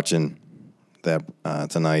you're watching that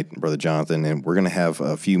tonight, Brother Jonathan, and we're going to have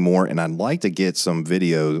a few more, and I'd like to get some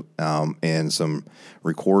video and some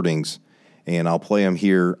recordings, and I'll play them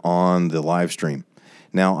here on the live stream.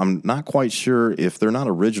 Now, I'm not quite sure if they're not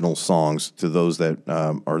original songs to those that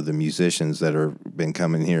are the musicians that are been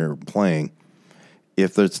coming here playing.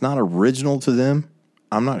 If it's not original to them,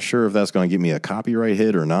 I'm not sure if that's going to get me a copyright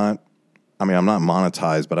hit or not. I mean, I'm not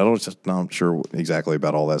monetized, but I'm not sure exactly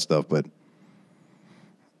about all that stuff, but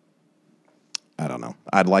I don't know.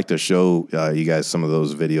 I'd like to show you guys some of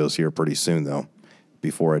those videos here pretty soon, though,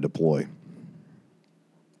 before I deploy.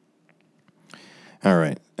 All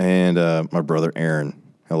right. And my brother Aaron.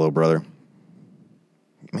 Hello, brother.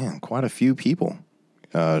 Man, quite a few people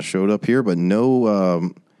showed up here, but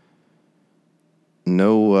no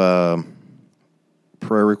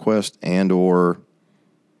prayer request and or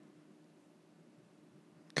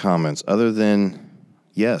comments other than,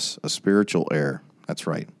 yes, a spiritual error. That's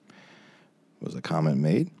right. Was a comment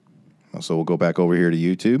made. So we'll go back over here to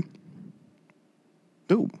YouTube.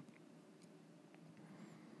 Ooh.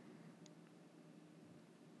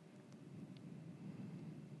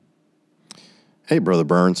 Hey, Brother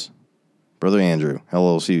Burns. Brother Andrew.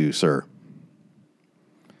 Hello to you, sir.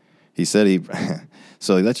 He said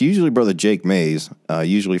so that's usually Brother Jake Mays.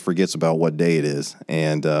 Usually forgets about what day it is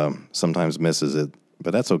and sometimes misses it.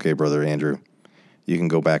 But that's okay, Brother Andrew. You can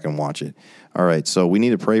go back and watch it. All right, so we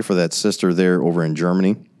need to pray for that sister there over in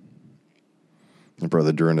Germany. And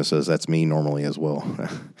Brother Durna says, that's me normally as well.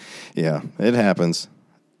 Yeah, it happens.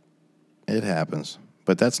 It happens.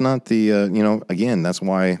 But that's not the, again, that's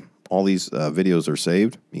why all these videos are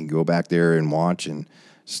saved. You can go back there and watch and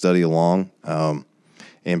study along.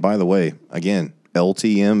 And by the way, again,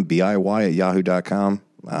 ltmbiy@yahoo.com.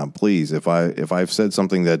 Please, if I've said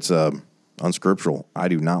something that's unscriptural, I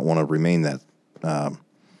do not want to remain that.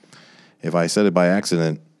 If I said it by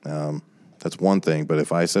accident, that's one thing. But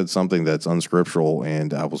if I said something that's unscriptural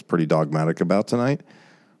and I was pretty dogmatic about tonight,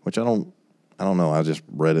 which I don't know. I just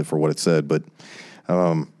read it for what it said. But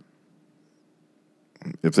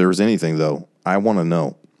if there was anything, though, I want to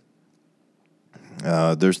know.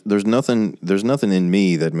 There's nothing in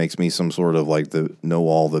me that makes me some sort of like the know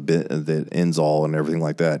all, the bit that ends all and everything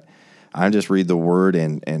like that. I just read the word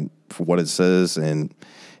and for what it says and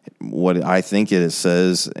what I think it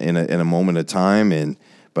says in a moment of time.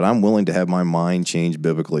 But I'm willing to have my mind changed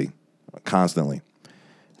biblically constantly.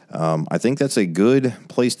 I think that's a good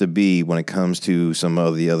place to be when it comes to some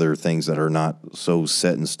of the other things that are not so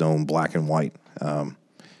set in stone, black and white.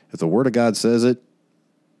 If the Word of God says it,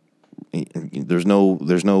 there's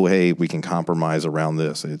no hey, we can compromise around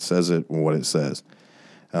this. It says it what it says.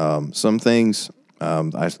 Some things,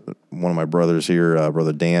 one of my brothers here,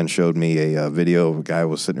 Brother Dan, showed me a video of a guy who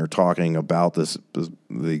was sitting there talking about the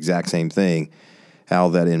exact same thing, how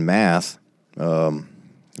that in math, 2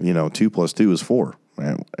 + 2 is 4.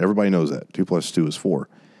 And everybody knows that 2 + 2 is 4.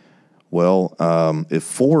 Well, if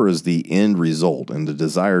 4 is the end result and the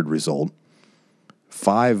desired result,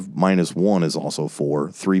 5 - 1 is also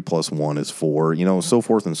 4. 3 + 1 is 4. So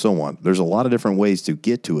forth and so on. There's a lot of different ways to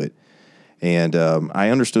get to it, and I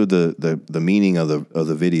understood the meaning of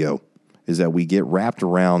the video is that we get wrapped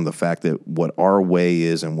around the fact that what our way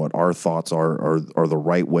is and what our thoughts are the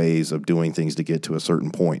right ways of doing things to get to a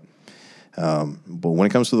certain point. But when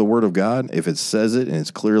it comes to the Word of God, if it says it and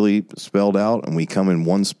it's clearly spelled out, and we come in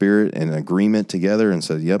one spirit and agreement together and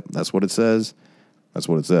say, "Yep, that's what it says," that's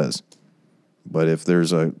what it says. But if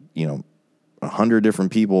there's 100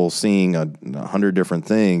 different people seeing 100 different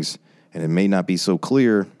things, and it may not be so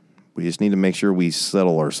clear, we just need to make sure we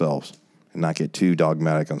settle ourselves and not get too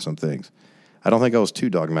dogmatic on some things. I don't think I was too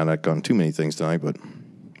dogmatic on too many things tonight, but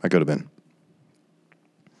I could have been.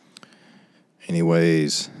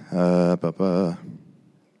 Anyways,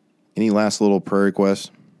 any last little prayer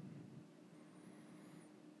requests?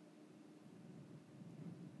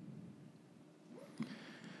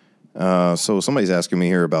 So somebody's asking me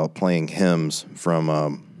here about playing hymns from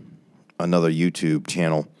another YouTube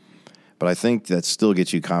channel, but I think that still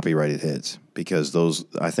gets you copyrighted hits because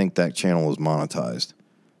I think that channel is monetized.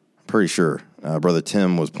 I'm pretty sure. Brother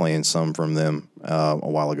Tim was playing some from them a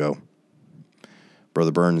while ago.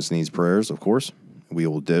 Brother Burns needs prayers, of course. We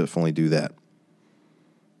will definitely do that.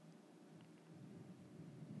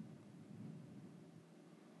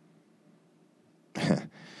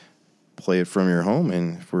 play it from your home,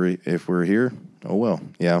 and if we're here, oh well.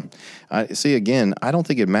 Yeah. I see. Again, I don't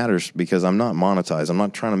think it matters because I'm not monetized. I'm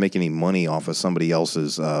not trying to make any money off of somebody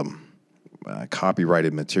else's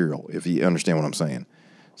copyrighted material, if you understand what I'm saying.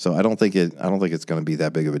 So I don't think it's going to be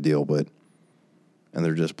that big of a deal. But and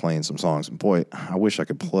they're just playing some songs. Boy, I wish I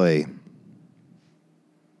could play.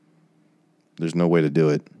 There's no way to do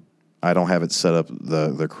it. I don't have it set up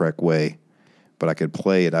the correct way, but I could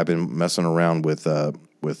play it. I've been messing around with the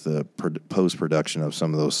post-production of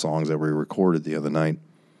some of those songs that we recorded the other night.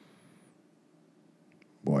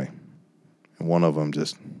 Boy, and one of them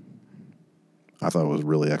I thought it was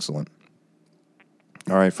really excellent.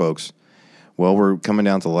 All right, folks. Well, we're coming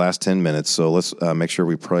down to the last 10 minutes, so let's make sure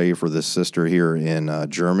we pray for this sister here in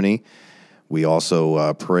Germany. We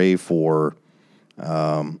also pray for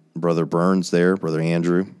Brother Burns there, Brother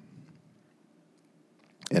Andrew.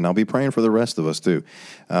 And I'll be praying for the rest of us, too.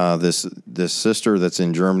 This sister that's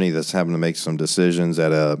in Germany that's having to make some decisions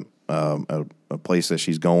at a place that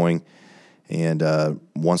she's going and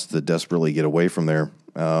wants to desperately get away from there,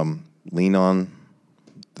 lean on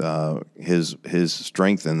his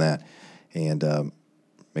strength in that and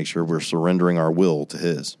make sure we're surrendering our will to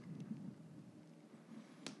his.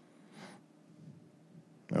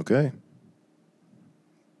 Okay.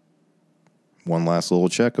 One last little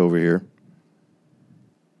check over here.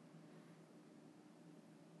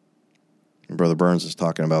 Brother Burns is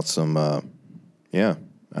talking about some,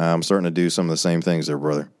 I'm starting to do some of the same things there,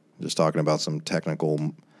 brother. Just talking about some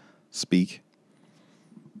technical speak.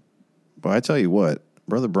 But I tell you what,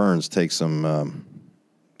 Brother Burns takes some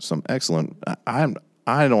excellent. I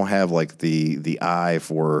don't have like the eye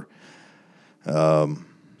for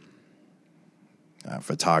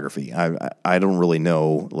photography. I don't really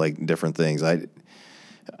know like different things.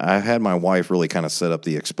 I had my wife really kind of set up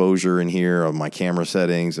the exposure in here of my camera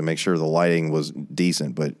settings and make sure the lighting was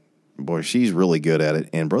decent. But boy, she's really good at it.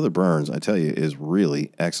 And Brother Burns, I tell you, is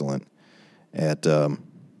really excellent at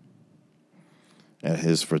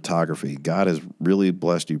his photography. God has really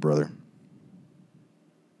blessed you, brother,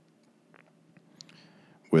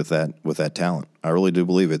 with that talent. I really do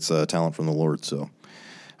believe it's a talent from the Lord. So,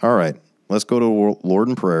 all right, let's go to Lord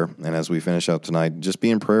in prayer. And as we finish up tonight, just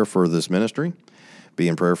be in prayer for this ministry. Be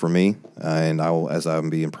in prayer for me, and I will, as I'm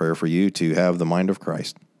be in prayer for you, to have the mind of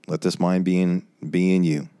Christ. Let this mind be in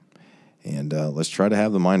you, and let's try to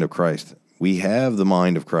have the mind of Christ. We have the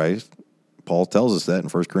mind of Christ. Paul tells us that in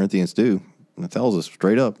 1 Corinthians 2. It tells us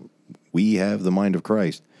straight up, we have the mind of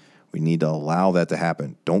Christ. We need to allow that to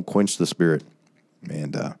happen. Don't quench the Spirit.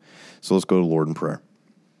 And so let's go to the Lord in prayer.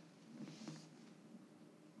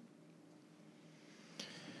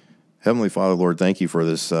 Heavenly Father, Lord, thank you for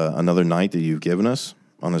this another night that you've given us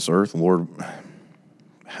on this earth. Lord,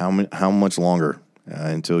 how much longer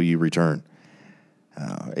until you return?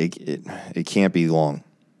 It can't be long.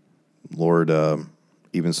 Lord,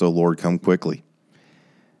 even so, Lord, come quickly.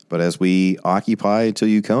 But as we occupy until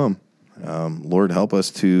you come, Lord, help us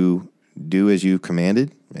to do as you've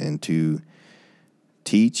commanded and to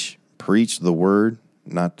teach, preach the word,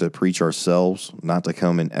 not to preach ourselves, not to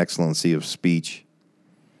come in excellency of speech,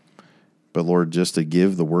 but, Lord, just to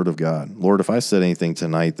give the word of God. Lord, if I said anything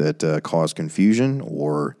tonight that caused confusion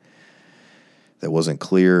or that wasn't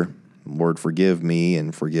clear, Lord, forgive me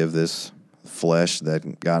and forgive this flesh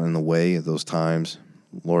that got in the way at those times.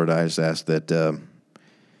 Lord, I just ask that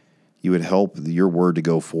you would help your word to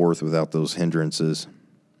go forth without those hindrances.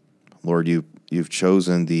 Lord, you've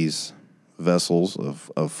chosen these vessels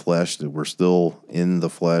of flesh that we're still in the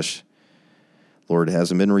flesh. Lord, it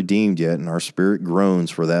hasn't been redeemed yet, and our spirit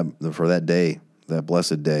groans for that day, that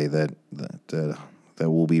blessed day that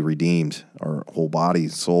will be redeemed, our whole body,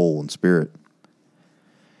 soul, and spirit.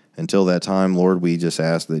 Until that time, Lord, we just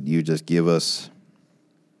ask that you just give us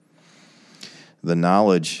the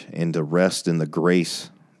knowledge and to rest in the grace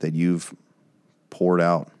that you've poured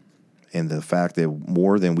out, and the fact that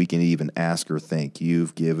more than we can even ask or think,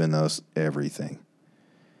 you've given us everything.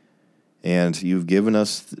 And you've given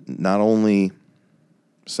us not only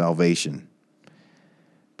salvation,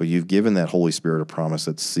 but you've given that Holy Spirit a promise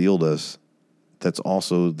that sealed us, that's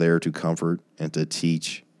also there to comfort and to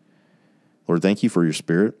teach. Lord, thank you for your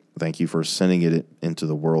Spirit. Thank you for sending it into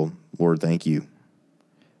the world. Lord, thank you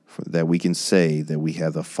that we can say that we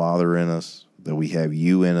have the Father in us, that we have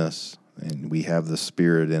you in us, and we have the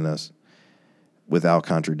Spirit in us without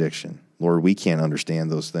contradiction. Lord, we can't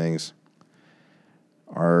understand those things.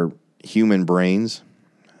 Our human brains,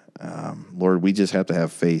 Lord, we just have to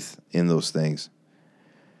have faith in those things.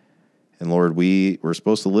 And Lord, we're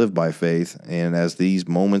supposed to live by faith. And as these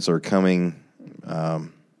moments are coming,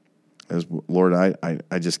 Lord,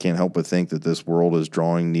 I just can't help but think that this world is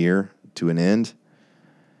drawing near to an end.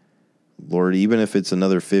 Lord, even if it's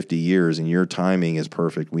another 50 years and your timing is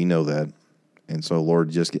perfect, we know that. And so, Lord,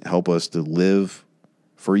 just help us to live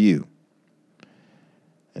for you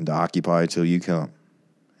and to occupy till you come.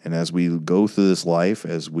 And as we go through this life,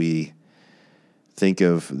 as we think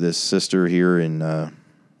of this sister here in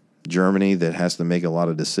Germany that has to make a lot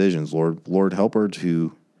of decisions, Lord, help her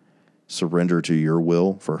to surrender to your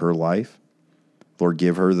will for her life. Lord,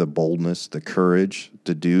 give her the boldness, the courage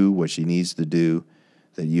to do what she needs to do,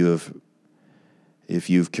 that if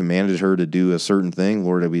you've commanded her to do a certain thing,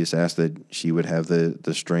 Lord, we just ask that she would have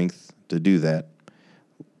the strength to do that.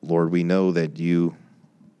 Lord, we know that you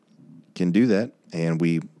can do that, and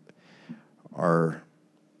we are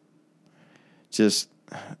just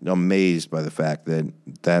amazed by the fact that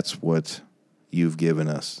that's what you've given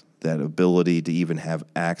us, that ability to even have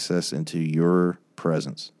access into your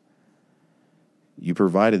presence. You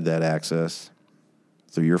provided that access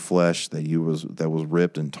through your flesh that was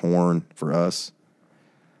ripped and torn for us.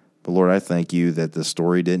 But Lord, I thank you that the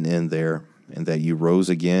story didn't end there and that you rose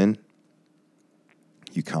again.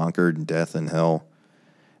 You conquered death and hell,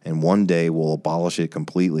 and one day will abolish it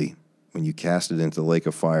completely when you cast it into the lake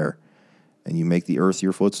of fire and you make the earth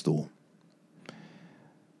your footstool.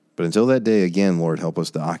 But until that day, again, Lord, help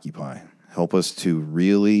us to occupy. Help us to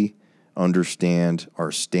really understand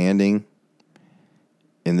our standing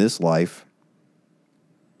in this life.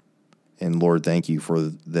 And Lord, thank you for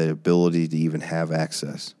the ability to even have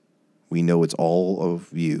access. We know it's all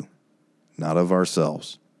of you, not of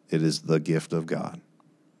ourselves. It is the gift of God.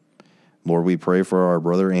 Lord, we pray for our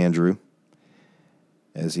brother Andrew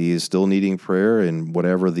as he is still needing prayer and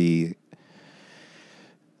whatever the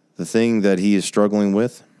thing that he is struggling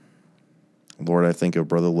with. Lord, I think of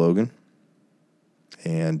Brother Logan.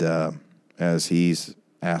 And as he's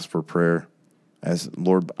asked for prayer,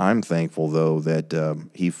 Lord, I'm thankful, though, that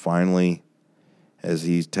he finally, as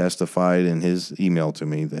he testified in his email to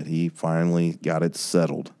me, that he finally got it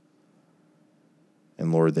settled.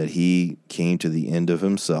 And Lord, that he came to the end of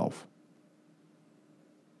himself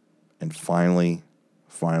and finally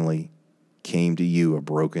came to you, a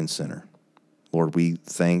broken sinner. Lord, we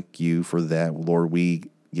thank you for that. Lord, we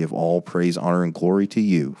give all praise, honor, and glory to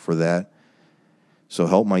you for that. So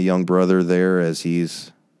help my young brother there as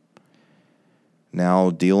he's now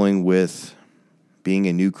dealing with being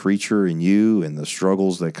a new creature in you and the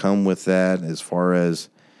struggles that come with that as far as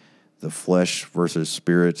the flesh versus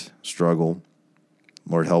spirit struggle.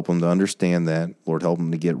 Lord, help him to understand that. Lord, help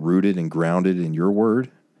him to get rooted and grounded in your word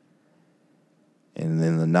and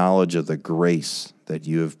in the knowledge of the grace that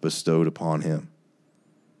you have bestowed upon him.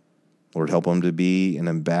 Lord, help him to be an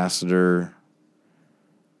ambassador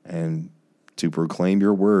and to proclaim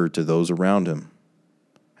your word to those around him.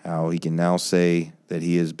 How he can now say that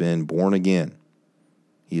he has been born again.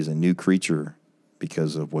 He is a new creature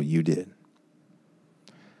because of what you did.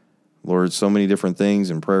 Lord, so many different things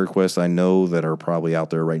and prayer requests I know that are probably out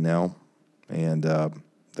there right now and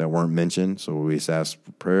that weren't mentioned. So we just ask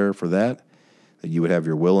for prayer for that you would have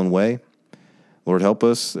your will and way. Lord, help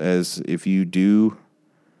us as if you do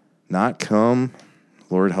not come,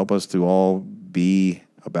 Lord, help us to all be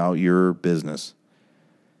about your business.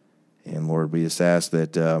 And Lord, we just ask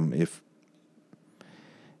that if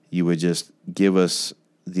you would just give us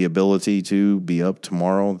the ability to be up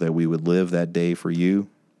tomorrow, that we would live that day for you.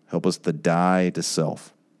 Help us to die to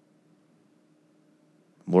self.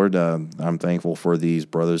 Lord, I'm thankful for these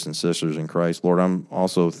brothers and sisters in Christ. Lord, I'm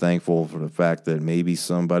also thankful for the fact that maybe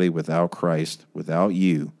somebody without Christ, without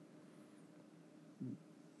you,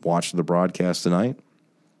 watched the broadcast tonight.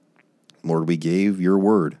 Lord, we gave your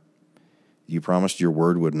word. You promised your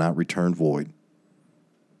word would not return void.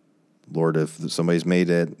 Lord, if somebody's made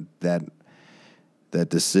that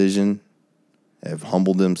decision, have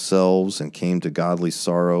humbled themselves and came to godly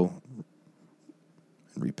sorrow,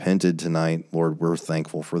 and repented tonight, Lord, we're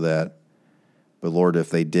thankful for that. But Lord, if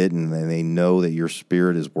they didn't, and they know that your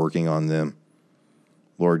Spirit is working on them,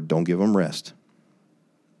 Lord, don't give them rest.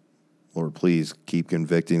 Lord, please keep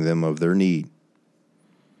convicting them of their need.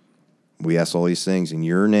 We ask all these things in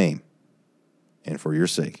your name and for your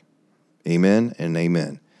sake. Amen and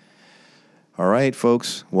amen. All right,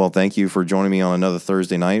 folks. Well, thank you for joining me on another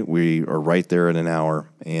Thursday night. We are right there at an hour.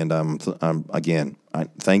 And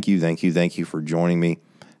thank you for joining me.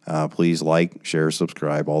 Please like, share,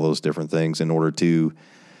 subscribe, all those different things in order to,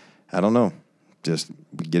 just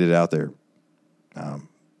get it out there.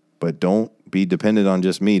 But don't be dependent on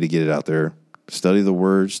just me to get it out there. Study the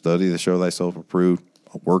word, study to show thyself approved,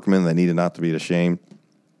 a workman that needed not to be ashamed,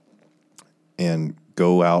 and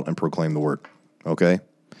go out and proclaim the word. Okay?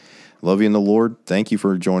 Love you in the Lord. Thank you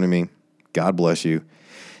for joining me. God bless you.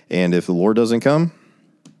 And if the Lord doesn't come,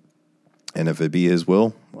 and if it be His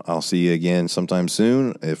will, I'll see you again sometime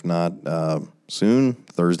soon. If not soon,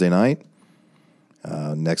 Thursday night.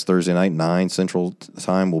 Next Thursday night, 9 Central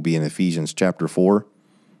Time, we'll be in Ephesians chapter 4,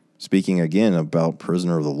 speaking again about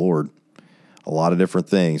prisoner of the Lord. A lot of different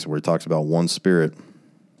things where it talks about one Spirit.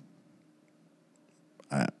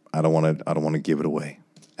 I don't want to give it away.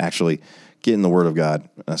 Actually, get in the Word of God.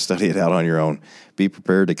 Study it out on your own. Be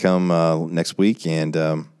prepared to come next week, and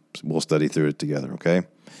we'll study through it together, okay?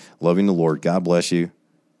 Loving the Lord. God bless you.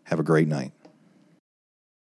 Have a great night.